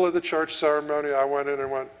in the middle of the church ceremony, I went in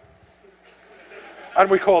and went, and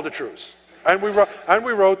we called a truce. And we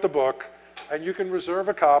wrote the book, And you can reserve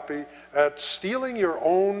a copy at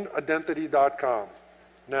stealingyourownidentity.com.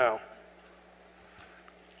 Now,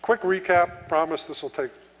 quick recap, promise this will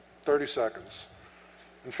take 30 seconds.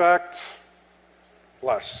 In fact,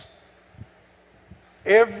 less.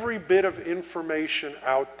 Every bit of information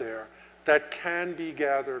out there that can be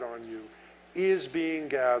gathered on you is being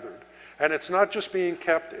gathered. And it's not just being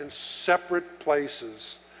kept in separate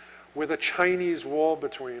places with a Chinese wall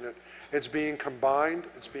between it. It's being combined,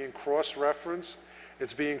 it's being cross-referenced,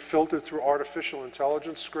 it's being filtered through artificial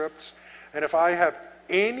intelligence scripts. And if I have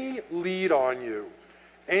any lead on you,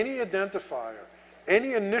 any identifier,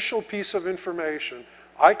 any initial piece of information,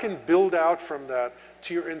 I can build out from that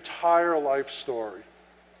to your entire life story.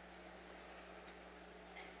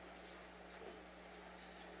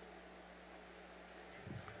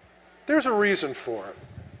 There's a reason for it.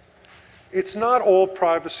 It's not all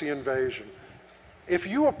privacy invasion. If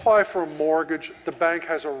you apply for a mortgage, the bank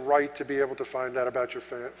has a right to be able to find out about your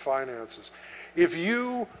finances. If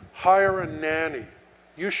you hire a nanny,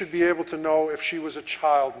 you should be able to know if she was a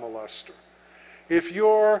child molester. If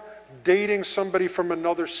you're dating somebody from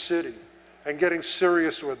another city and getting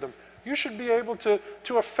serious with them, you should be able to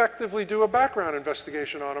effectively do a background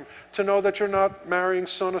investigation on them to know that you're not marrying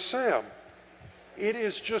son of Sam. It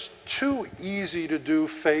is just too easy to do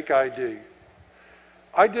fake ID.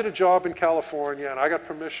 I did a job in California, and I got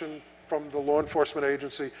permission from the law enforcement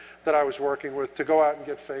agency that I was working with to go out and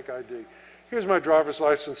get fake ID. Here's my driver's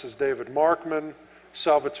license as David Markman,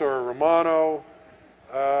 Salvatore Romano.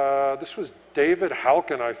 This was David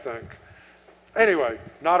Halkin, I think. Anyway,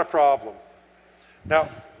 not a problem. Now,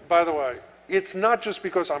 by the way, it's not just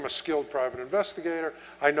because I'm a skilled private investigator.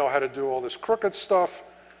 I know how to do all this crooked stuff.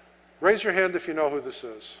 Raise your hand if you know who this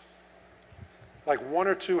is. Like 1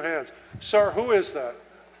 or 2 hands. Sir, who is that?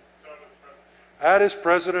 That is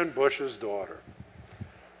President Bush's daughter.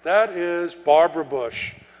 That is Barbara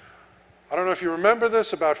Bush. I don't know if you remember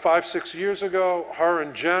this, about 5, 6 years ago, her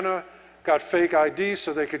and Jenna got fake ID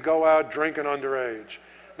so they could go out drinking underage.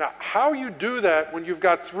 Now, how you do that when you've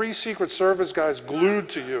got 3 Secret Service guys glued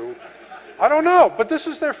to you, I don't know, but this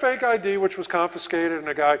is their fake ID, which was confiscated, and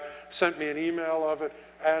a guy sent me an email of it,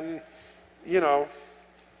 and, you know,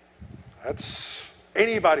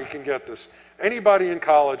 anybody can get this. Anybody in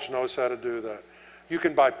college knows how to do that. You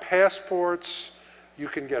can buy passports, you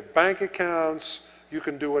can get bank accounts, you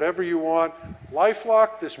can do whatever you want.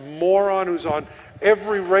 LifeLock, this moron who's on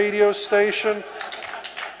every radio station,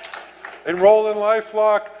 enroll in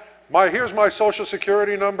LifeLock. Here's my social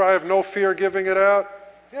security number, I have no fear giving it out.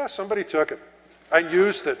 Yeah, somebody took it and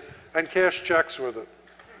used it and cashed checks with it.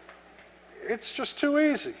 It's just too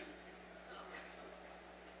easy.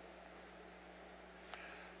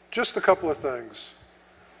 Just a couple of things.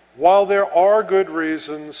 While there are good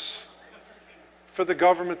reasons for the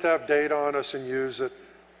government to have data on us and use it,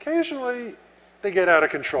 occasionally they get out of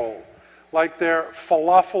control, like their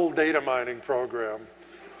falafel data mining program.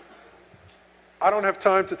 I don't have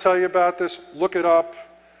time to tell you about this. Look it up.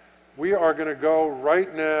 We are going to go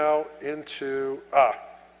right now into,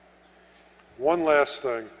 one last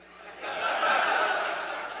thing.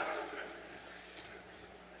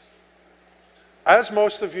 As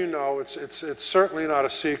most of you know, it's certainly not a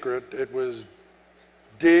secret. It was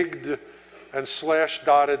digged and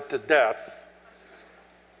slash-dotted to death.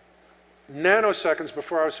 Nanoseconds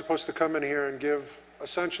before I was supposed to come in here and give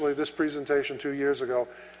essentially this presentation 2 years ago,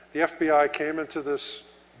 the FBI came into this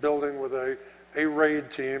building with a raid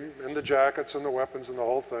team in the jackets and the weapons and the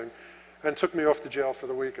whole thing, and took me off to jail for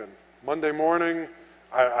the weekend. Monday morning,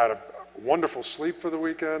 I had a wonderful sleep for the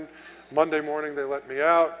weekend. Monday morning, they let me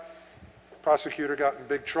out. Prosecutor got in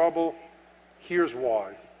big trouble. Here's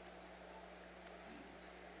why.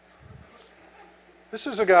 This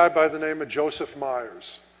is a guy by the name of Joseph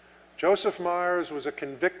Myers. Joseph Myers was a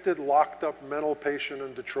convicted, locked-up mental patient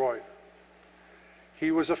in Detroit. He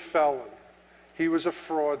was a felon. He was a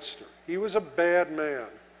fraudster. He was a bad man.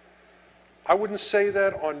 I wouldn't say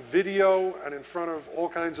that on video and in front of all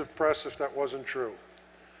kinds of press if that wasn't true.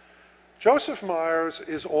 Joseph Myers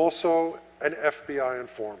is also an FBI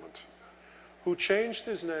informant who changed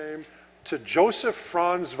his name to Joseph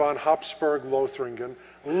Franz von Habsburg-Lothringen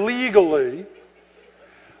legally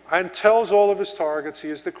and tells all of his targets he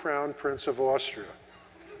is the Crown Prince of Austria.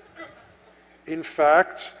 In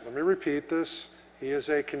fact, let me repeat this, he is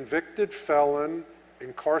a convicted felon,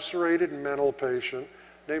 incarcerated mental patient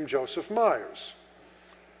named Joseph Myers.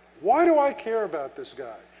 Why do I care about this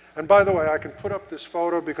guy? And by the way, I can put up this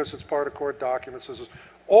photo because it's part of court documents.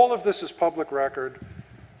 All of this is public record.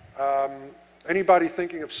 Anybody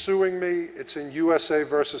thinking of suing me, it's in USA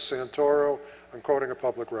versus Santoro. I'm quoting a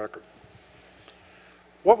public record.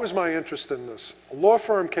 What was my interest in this? A law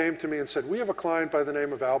firm came to me and said, we have a client by the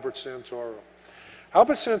name of Albert Santoro.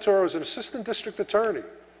 Albert Santoro is an assistant district attorney,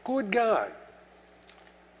 good guy.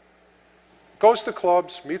 Goes to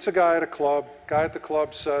clubs, meets a guy at a club. Guy at the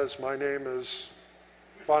club says, my name is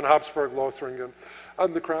von Habsburg-Lothringen.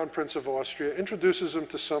 I'm the Crown Prince of Austria. Introduces him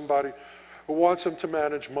to somebody who wants him to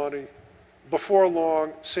manage money. Before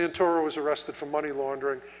long, Santoro was arrested for money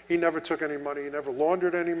laundering. He never took any money. He never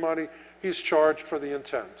laundered any money. He's charged for the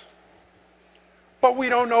intent. But we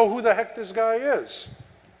don't know who the heck this guy is.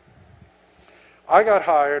 I got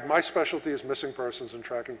hired. My specialty is missing persons and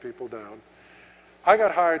tracking people down. I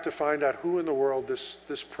got hired to find out who in the world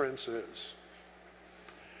this prince is.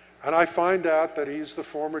 And I find out that he's the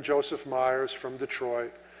former Joseph Myers from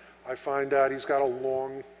Detroit. I find out he's got a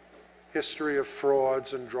long history of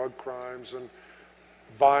frauds and drug crimes and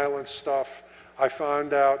violent stuff. I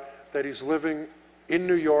found out that he's living in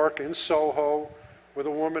New York, in Soho, with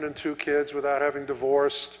a woman and 2 kids without having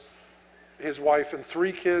divorced his wife and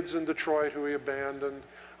 3 kids in Detroit who he abandoned.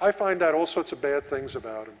 I find out all sorts of bad things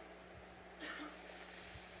about him.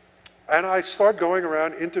 And I start going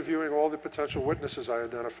around interviewing all the potential witnesses I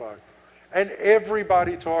identify. And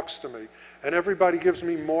everybody talks to me. And everybody gives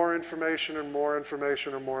me more information and more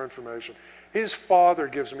information and more information. His father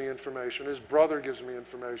gives me information. His brother gives me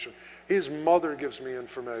information. His mother gives me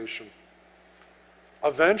information.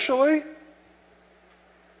 Eventually,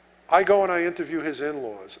 I go and I interview his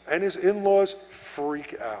in-laws. And his in-laws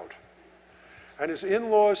freak out. And his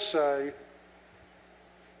in-laws say,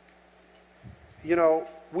 you know,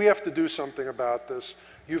 we have to do something about this.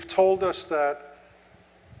 You've told us that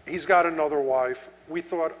he's got another wife. We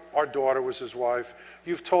thought our daughter was his wife.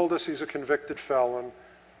 You've told us he's a convicted felon.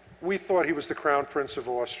 We thought he was the Crown Prince of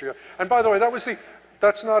Austria. And by the way,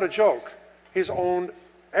 that's not a joke. His own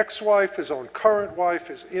ex-wife, his own current wife,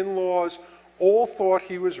 his in-laws, all thought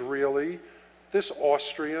he was really this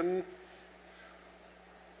Austrian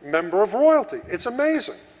member of royalty. It's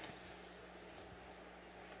amazing.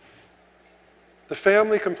 The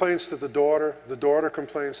family complains to the daughter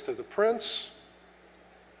complains to the prince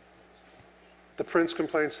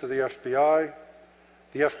complains to the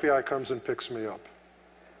FBI comes and picks me up.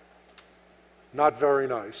 Not very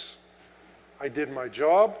nice. I did my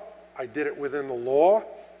job, I did it within the law.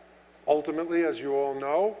 Ultimately, as you all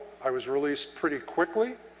know, I was released pretty quickly.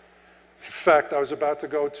 In fact, I was about to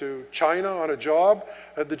go to China on a job,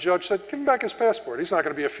 and the judge said, give him back his passport. He's not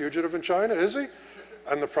going to be a fugitive in China, is he?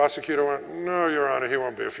 And the prosecutor went, no, Your Honor, he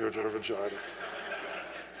won't be a fugitive in China.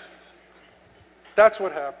 That's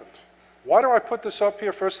what happened. Why do I put this up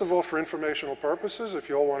here? First of all, for informational purposes. If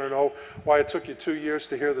you all want to know why it took you 2 years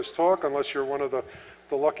to hear this talk, unless you're one of the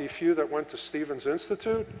lucky few that went to Stevens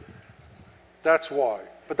Institute, that's why.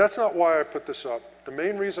 But that's not why I put this up. The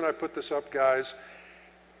main reason I put this up, guys,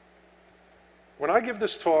 when I give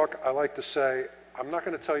this talk, I like to say, I'm not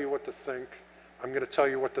going to tell you what to think. I'm going to tell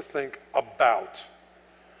you what to think about.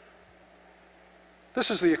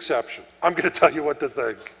 This is the exception. I'm going to tell you what to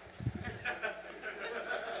think.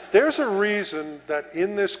 There's a reason that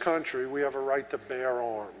in this country we have a right to bear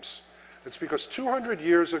arms. It's because 200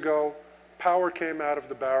 years ago, power came out of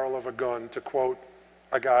the barrel of a gun, to quote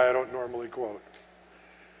a guy I don't normally quote.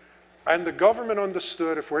 And the government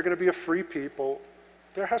understood if we're going to be a free people,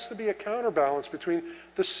 there has to be a counterbalance between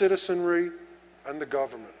the citizenry and the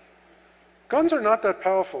government. Guns are not that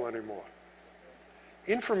powerful anymore.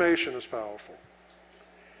 Information is powerful.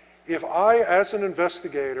 If I, as an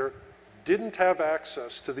investigator, didn't have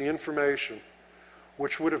access to the information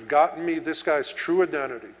which would have gotten me this guy's true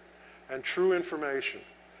identity and true information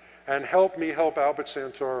and helped me help Albert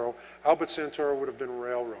Santoro would have been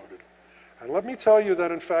railroaded. And let me tell you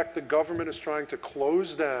that, in fact, the government is trying to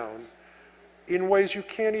close down, in ways you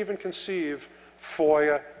can't even conceive,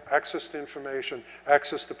 FOIA, access to information,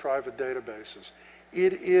 access to private databases.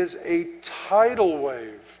 It is a tidal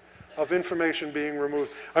wave of information being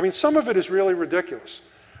removed. I mean, some of it is really ridiculous.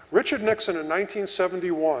 Richard Nixon in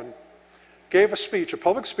 1971 gave a speech, a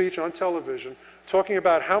public speech on television, talking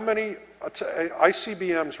about how many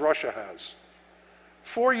ICBMs Russia has.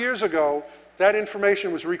 4 years ago, that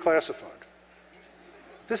information was reclassified.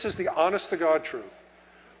 This is the honest-to-God truth.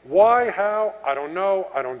 Why, how, I don't know,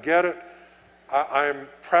 I don't get it. I'm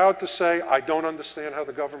proud to say I don't understand how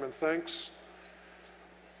the government thinks.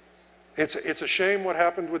 It's a shame what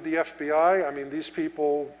happened with the FBI. I mean, these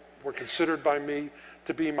people were considered by me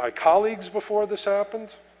to be my colleagues before this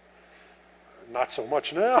happened. Not so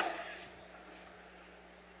much now.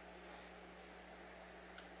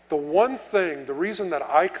 The one thing, the reason that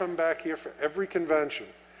I come back here for every convention,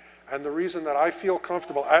 and the reason that I feel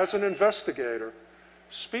comfortable as an investigator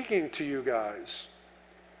speaking to you guys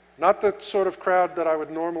not the sort of crowd that I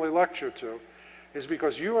would normally lecture to, is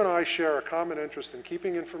because you and I share a common interest in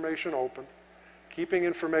keeping information open, keeping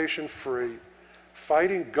information free,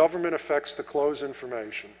 fighting government effects to close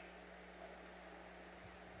information.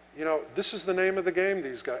 You know, this is the name of the game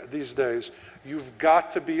these days. You've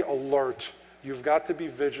got to be alert. You've got to be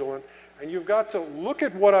vigilant. And you've got to look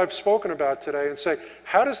at what I've spoken about today and say,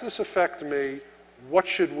 how does this affect me? What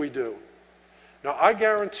should we do? Now, I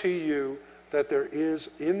guarantee you that there is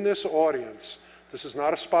in this audience, this is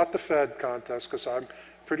not a spot the Fed contest, because I'm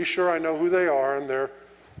pretty sure I know who they are, and they're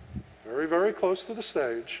very, very close to the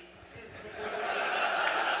stage.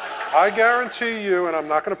 I guarantee you, and I'm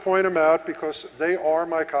not going to point them out because they are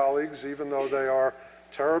my colleagues, even though they are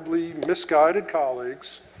terribly misguided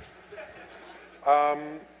colleagues.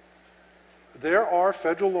 There are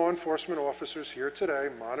federal law enforcement officers here today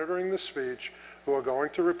monitoring the speech who are going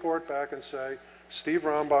to report back and say, Steve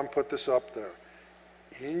Rambam put this up there.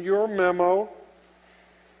 In your memo,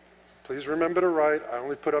 please remember to write, I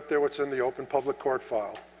only put up there what's in the open public court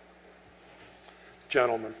file.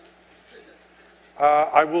 Gentlemen.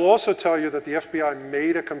 I will also tell you that the FBI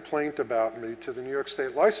made a complaint about me to the New York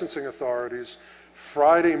State licensing authorities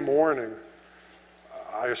Friday morning,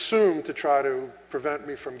 I assume to try to prevent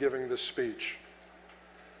me from giving this speech.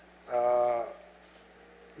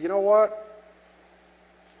 You know what?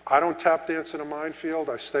 I don't tap dance in a minefield.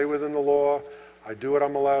 I stay within the law. I do what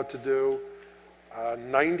I'm allowed to do.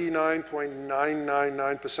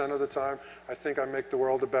 99.999% of the time, I think I make the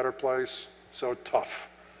world a better place. So tough.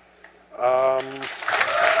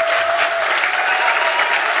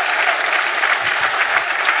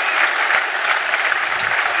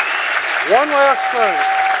 One last thing.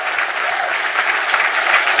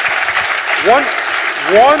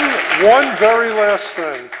 One very last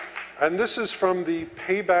thing. And this is from the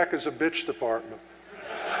Payback as a Bitch department.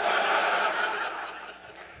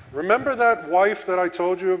 Remember that wife that I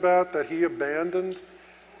told you about that he abandoned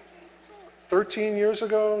 13 years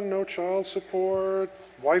ago? No child support.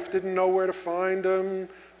 Wife didn't know where to find him,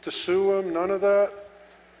 to sue him, none of that.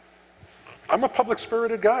 I'm a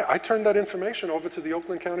public-spirited guy. I turned that information over to the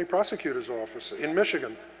Oakland County Prosecutor's Office in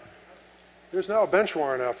Michigan. There's now a bench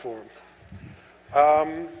warrant out for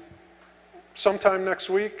him. Sometime next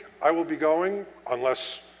week, I will be going,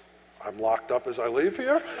 unless I'm locked up as I leave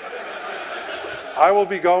here. I will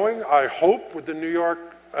be going, I hope, with the New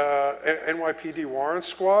York NYPD warrant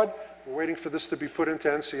squad. We're waiting for this to be put into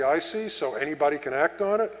NCIC so anybody can act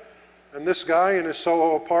on it. And this guy in his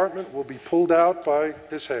Soho apartment will be pulled out by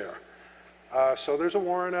his hair. So there's a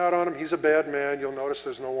warrant out on him. He's a bad man. You'll notice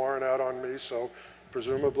there's no warrant out on me. So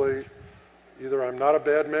presumably either I'm not a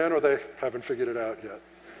bad man or they haven't figured it out yet.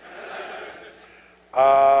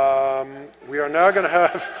 We are now going to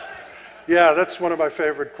have, yeah, that's one of my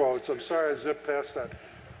favorite quotes. I'm sorry I zipped past that.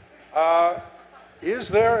 Is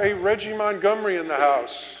there a Reggie Montgomery in the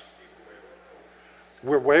house?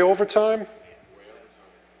 We're way over time?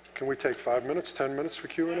 Can we take 5 minutes, 10 minutes for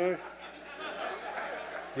Q&A?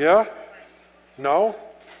 Yeah? No?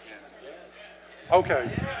 Okay.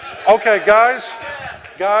 Okay, guys,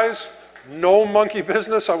 no monkey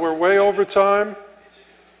business. We're way over time.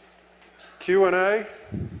 Q&A.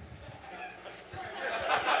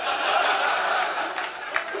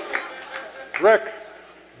 Rick,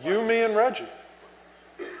 you, me, and Reggie.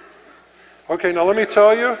 Okay, now let me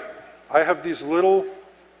tell you, I have these little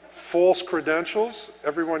false credentials.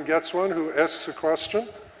 Everyone gets one who asks a question.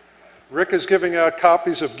 Rick is giving out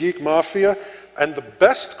copies of Geek Mafia, and the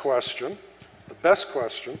best question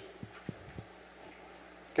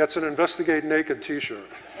gets an Investigate Naked t-shirt.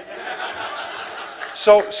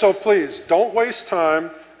 So please, don't waste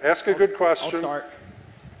time. Ask a good question.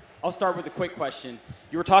 I'll start with a quick question.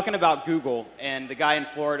 You were talking about Google, and the guy in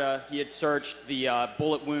Florida, he had searched the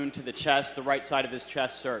bullet wound to the chest, the right side of his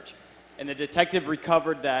chest search. And the detective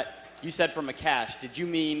recovered that, you said from a cache. Did you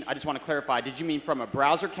mean, I just want to clarify, did you mean from a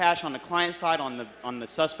browser cache on the client side, on the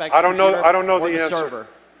suspect's computer? I don't know the answer. Server?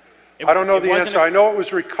 I don't know the answer. I know it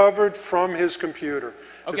was recovered from his computer.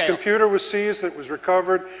 Okay. His computer was seized, it was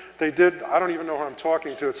recovered. They did, I don't even know who I'm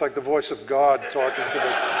talking to. It's like the voice of God talking to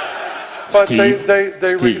me. But Steve,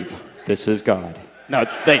 Steve, this is God. No,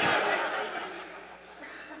 thanks.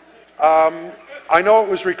 I know it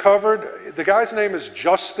was recovered. The guy's name is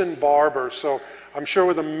Justin Barber, so I'm sure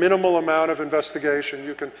with a minimal amount of investigation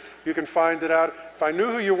you can find it out. If I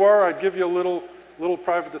knew who you were, I'd give you a little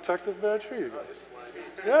private detective badge. Here you go.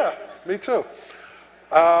 Yeah, me too.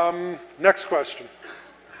 Next question.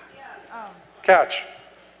 Catch.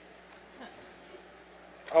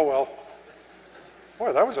 Oh well.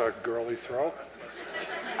 Boy, that was a girly throw.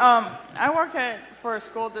 I work for a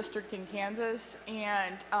school district in Kansas,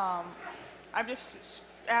 and I'm just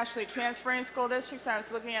actually transferring school districts. I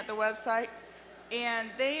was looking at the website, and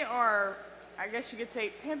they are, I guess you could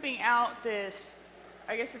say, pimping out this,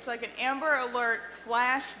 I guess it's like an Amber Alert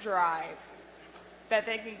flash drive that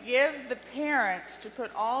they can give the parents to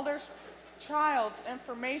put all their child's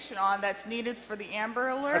information on that's needed for the Amber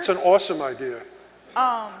Alert. That's an awesome idea.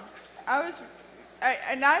 And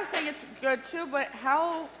I think it's good too, but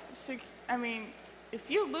how, I mean, if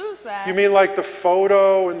you lose that. You mean like the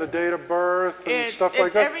photo and the date of birth and stuff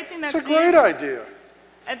like that? Everything that's it's a great idea.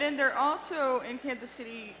 And then they're also in Kansas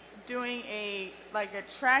City doing a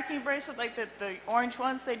tracking bracelet, like the orange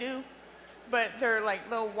ones they do, but they're like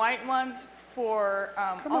little white ones for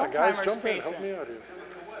Come on, guys, Alzheimer's jump patients. in, help me out here.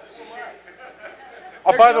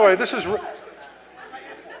 Oh, by the way, this is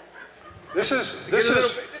This is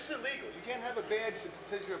illegal. You can't have a badge that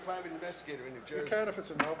says you're a private investigator in New Jersey. You can if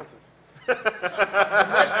it's in Melverton.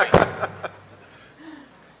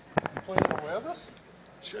 You planning to wear this?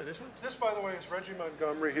 Sure, this one? This, by the way, is Reggie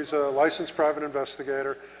Montgomery. He's a licensed private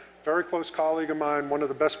investigator, very close colleague of mine, one of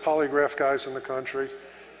the best polygraph guys in the country.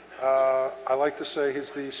 I like to say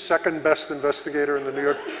he's the second best investigator in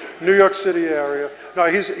the New York City area. No,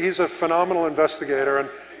 he's a phenomenal investigator, and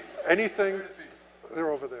anything,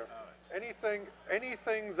 they're over there. Anything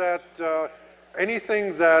that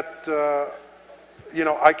you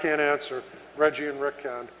know, I can't answer, Reggie and Rick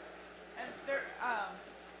can. And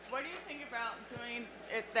what do you think about doing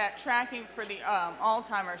that tracking for the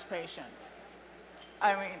Alzheimer's patients?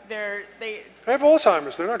 I mean, they have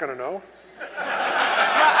Alzheimer's. They're not going to know. Well,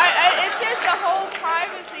 it's just the whole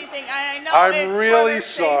privacy thing. I know I'm it's really for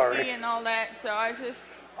sorry. safety and all that, so I just.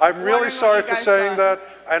 I'm really sorry for saying thought.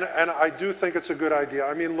 that, and I do think it's a good idea.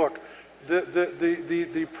 I mean, look,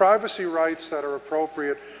 the privacy rights that are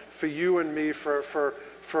appropriate for you and me, for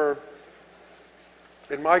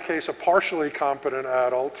in my case, a partially competent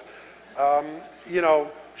adult, you know,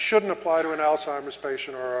 shouldn't apply to an Alzheimer's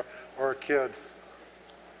patient or a kid.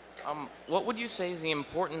 What would you say is the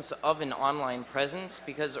importance of an online presence?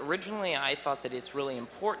 Because originally I thought that it's really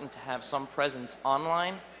important to have some presence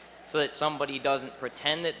online so that somebody doesn't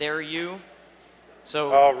pretend that they're you.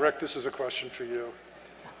 So, Rick, this is a question for you.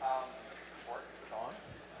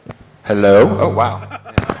 Hello? Oh, wow.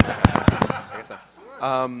 Yeah. I guess so.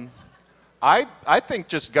 I think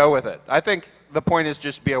just go with it. I think the point is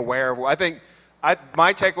just be aware of,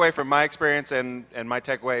 my takeaway from my experience and my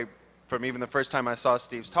takeaway from even the first time I saw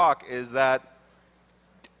Steve's talk is that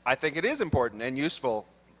I think it is important and useful.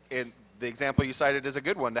 The example you cited is a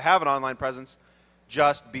good one. To have an online presence,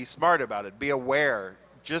 just be smart about it. Be aware.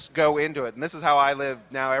 Just go into it. And this is how I live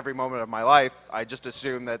now every moment of my life. I just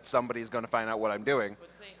assume that somebody's going to find out what I'm doing.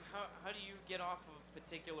 but say, how do you get off of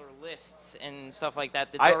particular lists and stuff like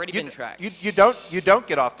that that's already been tracked? You don't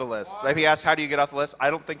get off the lists. If he asks how do you get off the list, I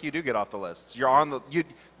don't think you do get off the lists. You're on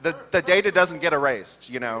the data doesn't get erased,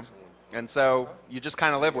 you know. And so you just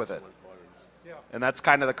kind of live with it. And that's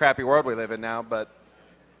kind of the crappy world we live in now, but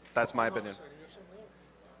that's my opinion.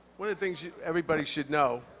 One of the things everybody should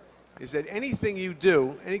know is that anything you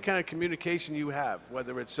do, any kind of communication you have,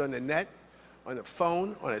 whether it's on the net, on a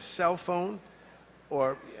phone, on a cell phone,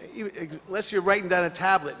 or unless you're writing down a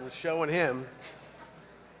tablet and showing him,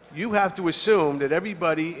 you have to assume that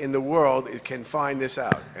everybody in the world can find this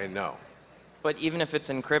out and know. But even if it's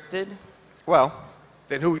encrypted? Well,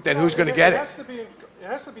 then who's going to get it? It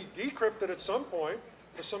has to be decrypted at some point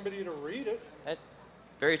for somebody to read it. That's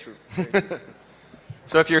very true.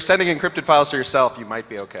 So if you're sending encrypted files to yourself, you might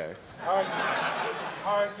be okay. All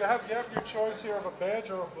right, you have your choice here of a badge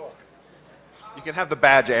or a book. You can have the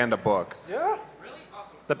badge and a book. Yeah?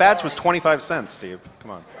 The badge was 25 cents, Steve.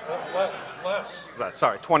 Come on. Less.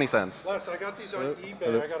 Sorry, 20 cents. Less. I got these on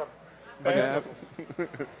eBay. I got a bag.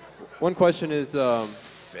 One question is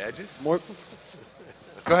badges?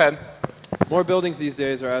 Go ahead. More buildings these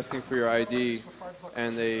days are asking for your ID,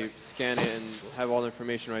 and they scan it and have all the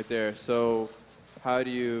information right there. So how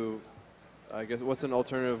do you, I guess, what's an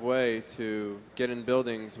alternative way to get in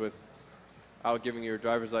buildings without giving your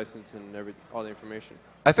driver's license and all the information?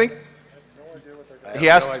 I think he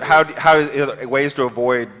asked how ways to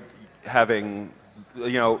avoid having,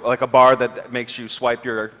 you know, like a bar that makes you swipe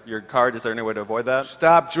your card. Is there any way to avoid that?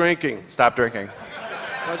 Stop drinking. Stop drinking.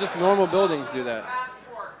 Well, just normal buildings do that.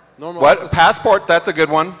 Normal What? Passport, that's a good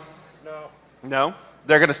one. No. No?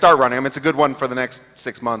 They're going to start running them. It's a good one for the next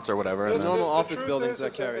 6 months or whatever. There's normal office buildings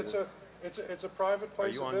that carry this. It's a private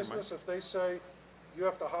place of business. If they say you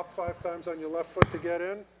have to hop 5 times on your left foot to get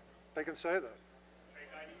in, they can say that.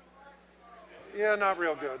 Yeah, not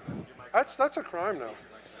real good. That's a crime now.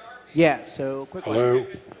 Yeah, so quick Hello?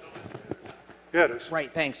 Yeah, it is.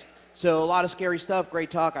 Right, thanks. So a lot of scary stuff, great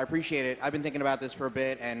talk, I appreciate it. I've been thinking about this for a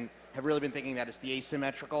bit and have really been thinking that it's the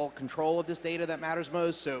asymmetrical control of this data that matters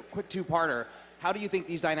most. So quick two-parter, how do you think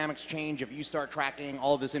these dynamics change if you start tracking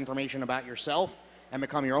all of this information about yourself and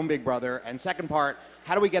become your own big brother? And second part,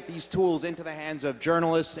 how do we get these tools into the hands of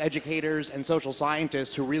journalists, educators, and social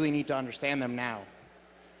scientists who really need to understand them now?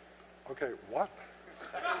 Okay, what?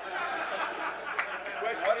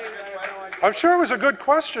 I'm sure it was a good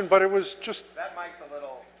question, but it was just... That mic's a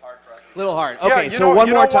little hard for us. Little hard. Okay, yeah, so one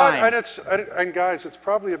more time. And guys, it's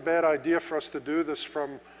probably a bad idea for us to do this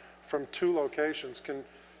from two locations. Can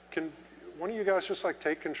one of you guys just like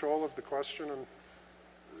take control of the question and?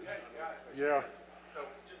 Yeah.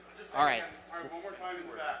 All right. One more time in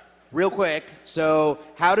the back. Real quick. So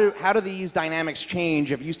how do these dynamics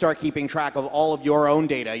change if you start keeping track of all of your own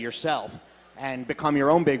data yourself and become your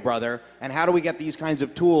own big brother? And how do we get these kinds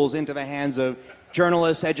of tools into the hands of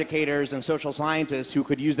journalists, educators, and social scientists who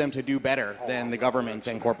could use them to do better than the government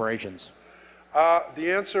and corporations?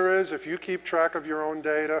 The answer is if you keep track of your own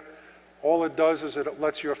data, all it does is it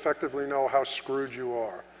lets you effectively know how screwed you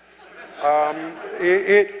are.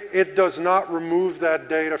 It does not remove that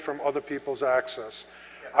data from other people's access.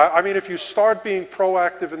 I mean, if you start being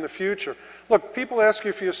proactive in the future, look, people ask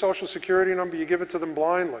you for your social security number, you give it to them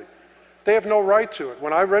blindly. They have no right to it.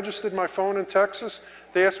 When I registered my phone in Texas,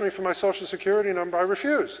 they asked me for my social security number, I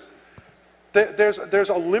refused. There's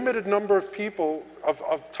a limited number of people,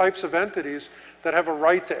 of types of entities that have a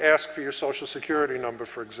right to ask for your social security number,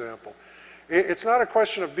 for example. It's not a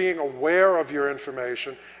question of being aware of your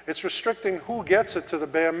information, it's restricting who gets it to the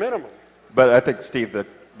bare minimum. But I think, Steve,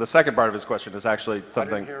 the second part of his question is actually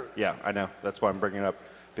something. I didn't hear it. Yeah, I know. That's why I'm bringing it up.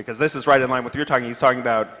 Because this is right in line with what you're talking. He's talking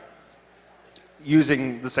about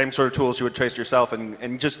using the same sort of tools you would trace yourself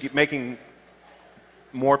and just making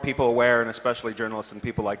more people aware, and especially journalists and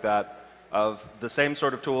people like that, of the same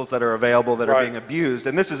sort of tools that are available that are being abused.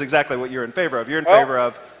 And this is exactly what you're in favor of. You're in favor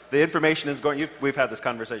of the information is going, we've had this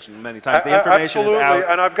conversation many times, the information is out.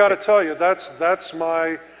 Absolutely, and I've got to tell you, that's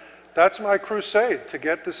my crusade, to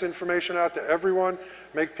get this information out to everyone,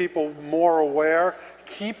 make people more aware,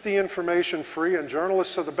 keep the information free, and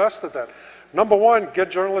journalists are the best at that. Number one, get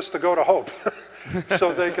journalists to go to Hope,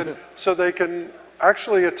 so they can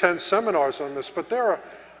actually attend seminars on this. But there are,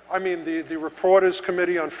 I mean, the Reporters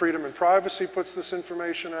Committee on Freedom and Privacy puts this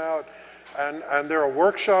information out, and there are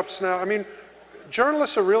workshops now. I mean,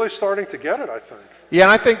 journalists are really starting to get it, I think. Yeah,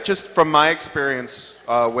 and I think just from my experience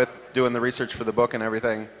with doing the research for the book and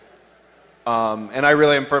everything, and I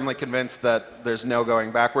really am firmly convinced that there's no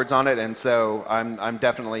going backwards on it, and so I'm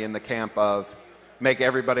definitely in the camp of make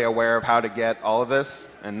everybody aware of how to get all of this,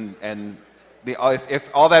 and if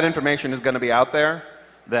all that information is going to be out there,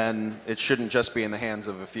 then it shouldn't just be in the hands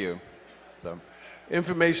of a few. So,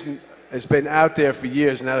 information has been out there for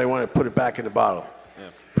years, and now they want to put it back in the bottle.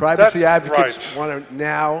 Yeah. Privacy advocates want to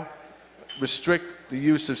now restrict the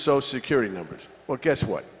use of social security numbers. Well, guess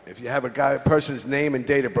what? If you have a person's name and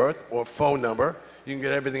date of birth or phone number, you can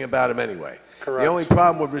get everything about them anyway. Correct. The only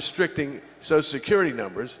problem with restricting social security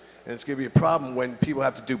numbers, and it's going to be a problem when people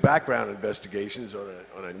have to do background investigations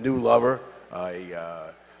on a new lover,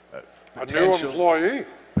 a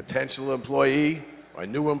potential employee, or a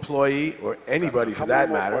new employee, or anybody for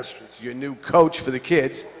that matter, your new coach for the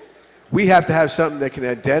kids. We have to have something that can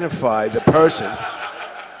identify the person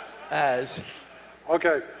as.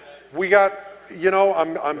 Okay, we got, you know,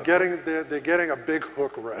 I'm getting, they're getting a big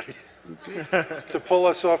hook ready to pull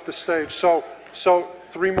us off the stage. So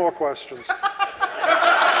 3 more questions.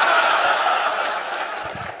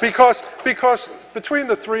 Because between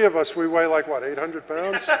the 3 of us, we weigh like, what, 800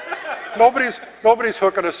 pounds? Nobody's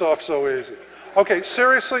hooking us off so easy. Okay,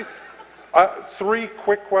 seriously, 3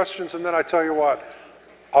 quick questions, and then I tell you what,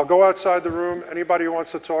 I'll go outside the room. Anybody who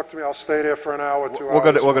wants to talk to me, I'll stay there for an hour, 2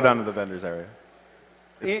 hours. We'll go down to the vendors area.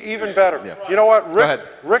 Even better. Yeah. You know what? Go ahead.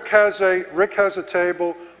 Rick has a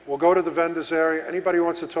table. We'll go to the vendors area. Anybody who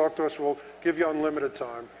wants to talk to us, we'll give you unlimited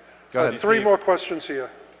time. Go ahead. 3 more questions here.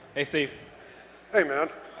 Hey, Steve. Hey, man.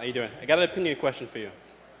 How you doing? I got an opinion question for you.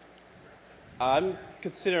 I'm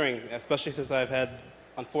considering, especially since I've had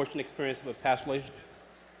unfortunate experience with past relationships,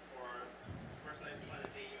 or the person I'm trying to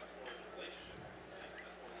date as far as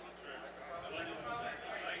a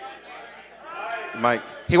relationship, Mike,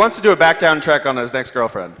 he wants to do a back-down check on his next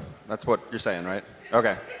girlfriend. That's what you're saying, right?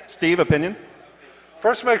 Okay. Steve, opinion?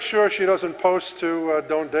 First, make sure she doesn't post to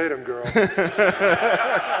don't date him, girl.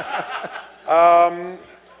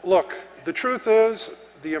 Look, the truth is,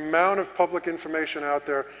 the amount of public information out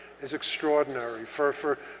there is extraordinary.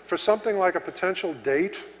 For something like a potential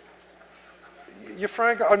date,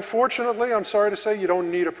 Frank, unfortunately, I'm sorry to say, you don't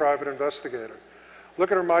need a private investigator.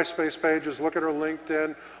 Look at her MySpace pages, look at her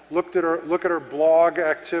LinkedIn, look at her blog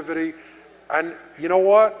activity, and you know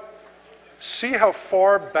what? See how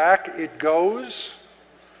far back it goes?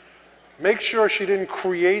 Make sure she didn't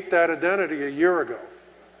create that identity a year ago.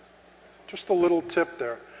 Just a little tip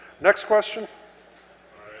there. Next question.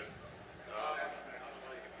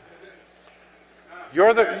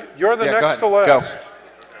 You're the next to last. Go.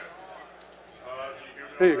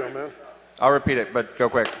 Here you go, man. I'll repeat it, but go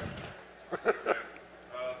quick. Well,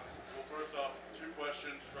 first off, two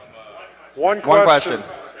questions from... One question. Okay,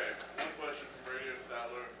 one question from Radio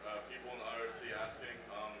Statler. People in the IRC asking,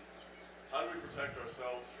 how do we protect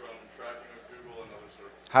ourselves from tracking with Google and other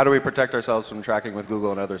services? How do we protect ourselves from tracking with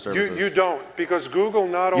Google and other services? You don't, because Google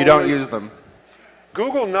not only... You don't use them.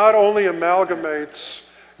 Google not only amalgamates...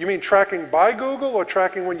 You mean tracking by Google or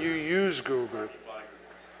tracking when you use Google?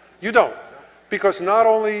 You don't. Because not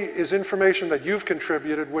only is information that you've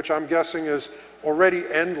contributed, which I'm guessing is already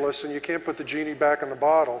endless and you can't put the genie back in the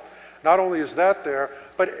bottle, not only is that there,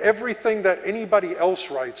 but everything that anybody else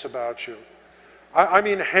writes about you. I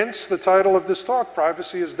mean, hence the title of this talk,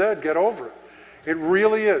 Privacy is Dead, Get Over It. It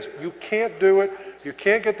really is. You can't do it. You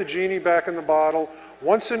can't get the genie back in the bottle.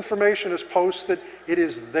 Once information is posted, it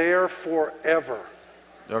is there forever.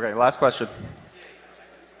 Okay, last question.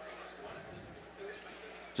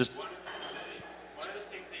 Just... One of the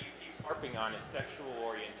things that you keep harping on is sexual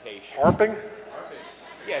orientation. Harping?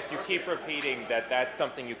 Yes, you keep repeating that that's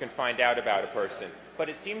something you can find out about a person. But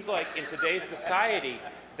it seems like in today's society,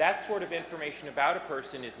 that sort of information about a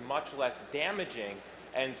person is much less damaging.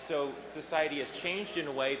 And so society has changed in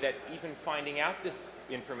a way that even finding out this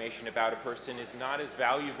information about a person is not as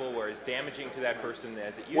valuable or as damaging to that person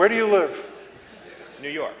as it used to be. Where do you live? New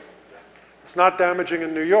York. It's not damaging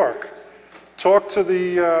in New York. Talk to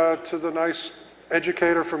the nice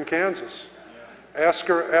educator from Kansas. Ask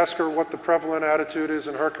her what the prevalent attitude is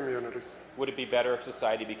in her community. Would it be better if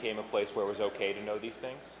society became a place where it was okay to know these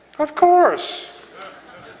things? Of course.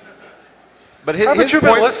 But haven't you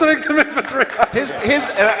been listening to me for 3 hours?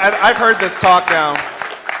 And I've heard this talk now.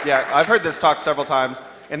 Yeah, I've heard this talk several times.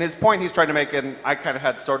 And his point he's trying to make, and I kind of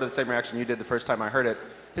had sort of the same reaction you did the first time I heard it.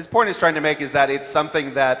 His point he's trying to make is that it's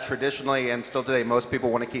something that traditionally and still today most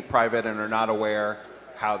people want to keep private and are not aware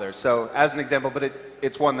how they're. So as an example, but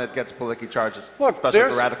it's one that gets politically charged, especially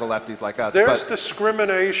for radical lefties like us. There's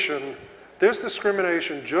discrimination. There's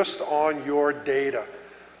discrimination just on your data.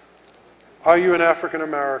 Are you an African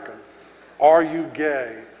American? Are you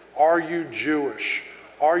gay? Are you Jewish?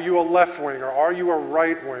 Are you a left-winger? Are you a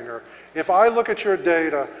right-winger? If I look at your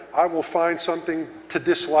data, I will find something to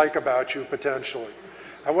dislike about you potentially.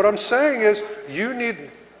 And what I'm saying is, you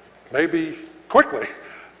need, maybe quickly,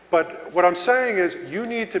 but what I'm saying is you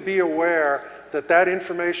need to be aware that that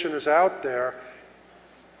information is out there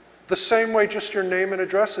the same way just your name and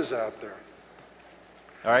address is out there.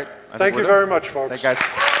 All right. Thank you very much, folks. Thank you, guys.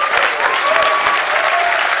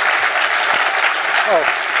 Oh,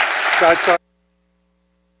 that's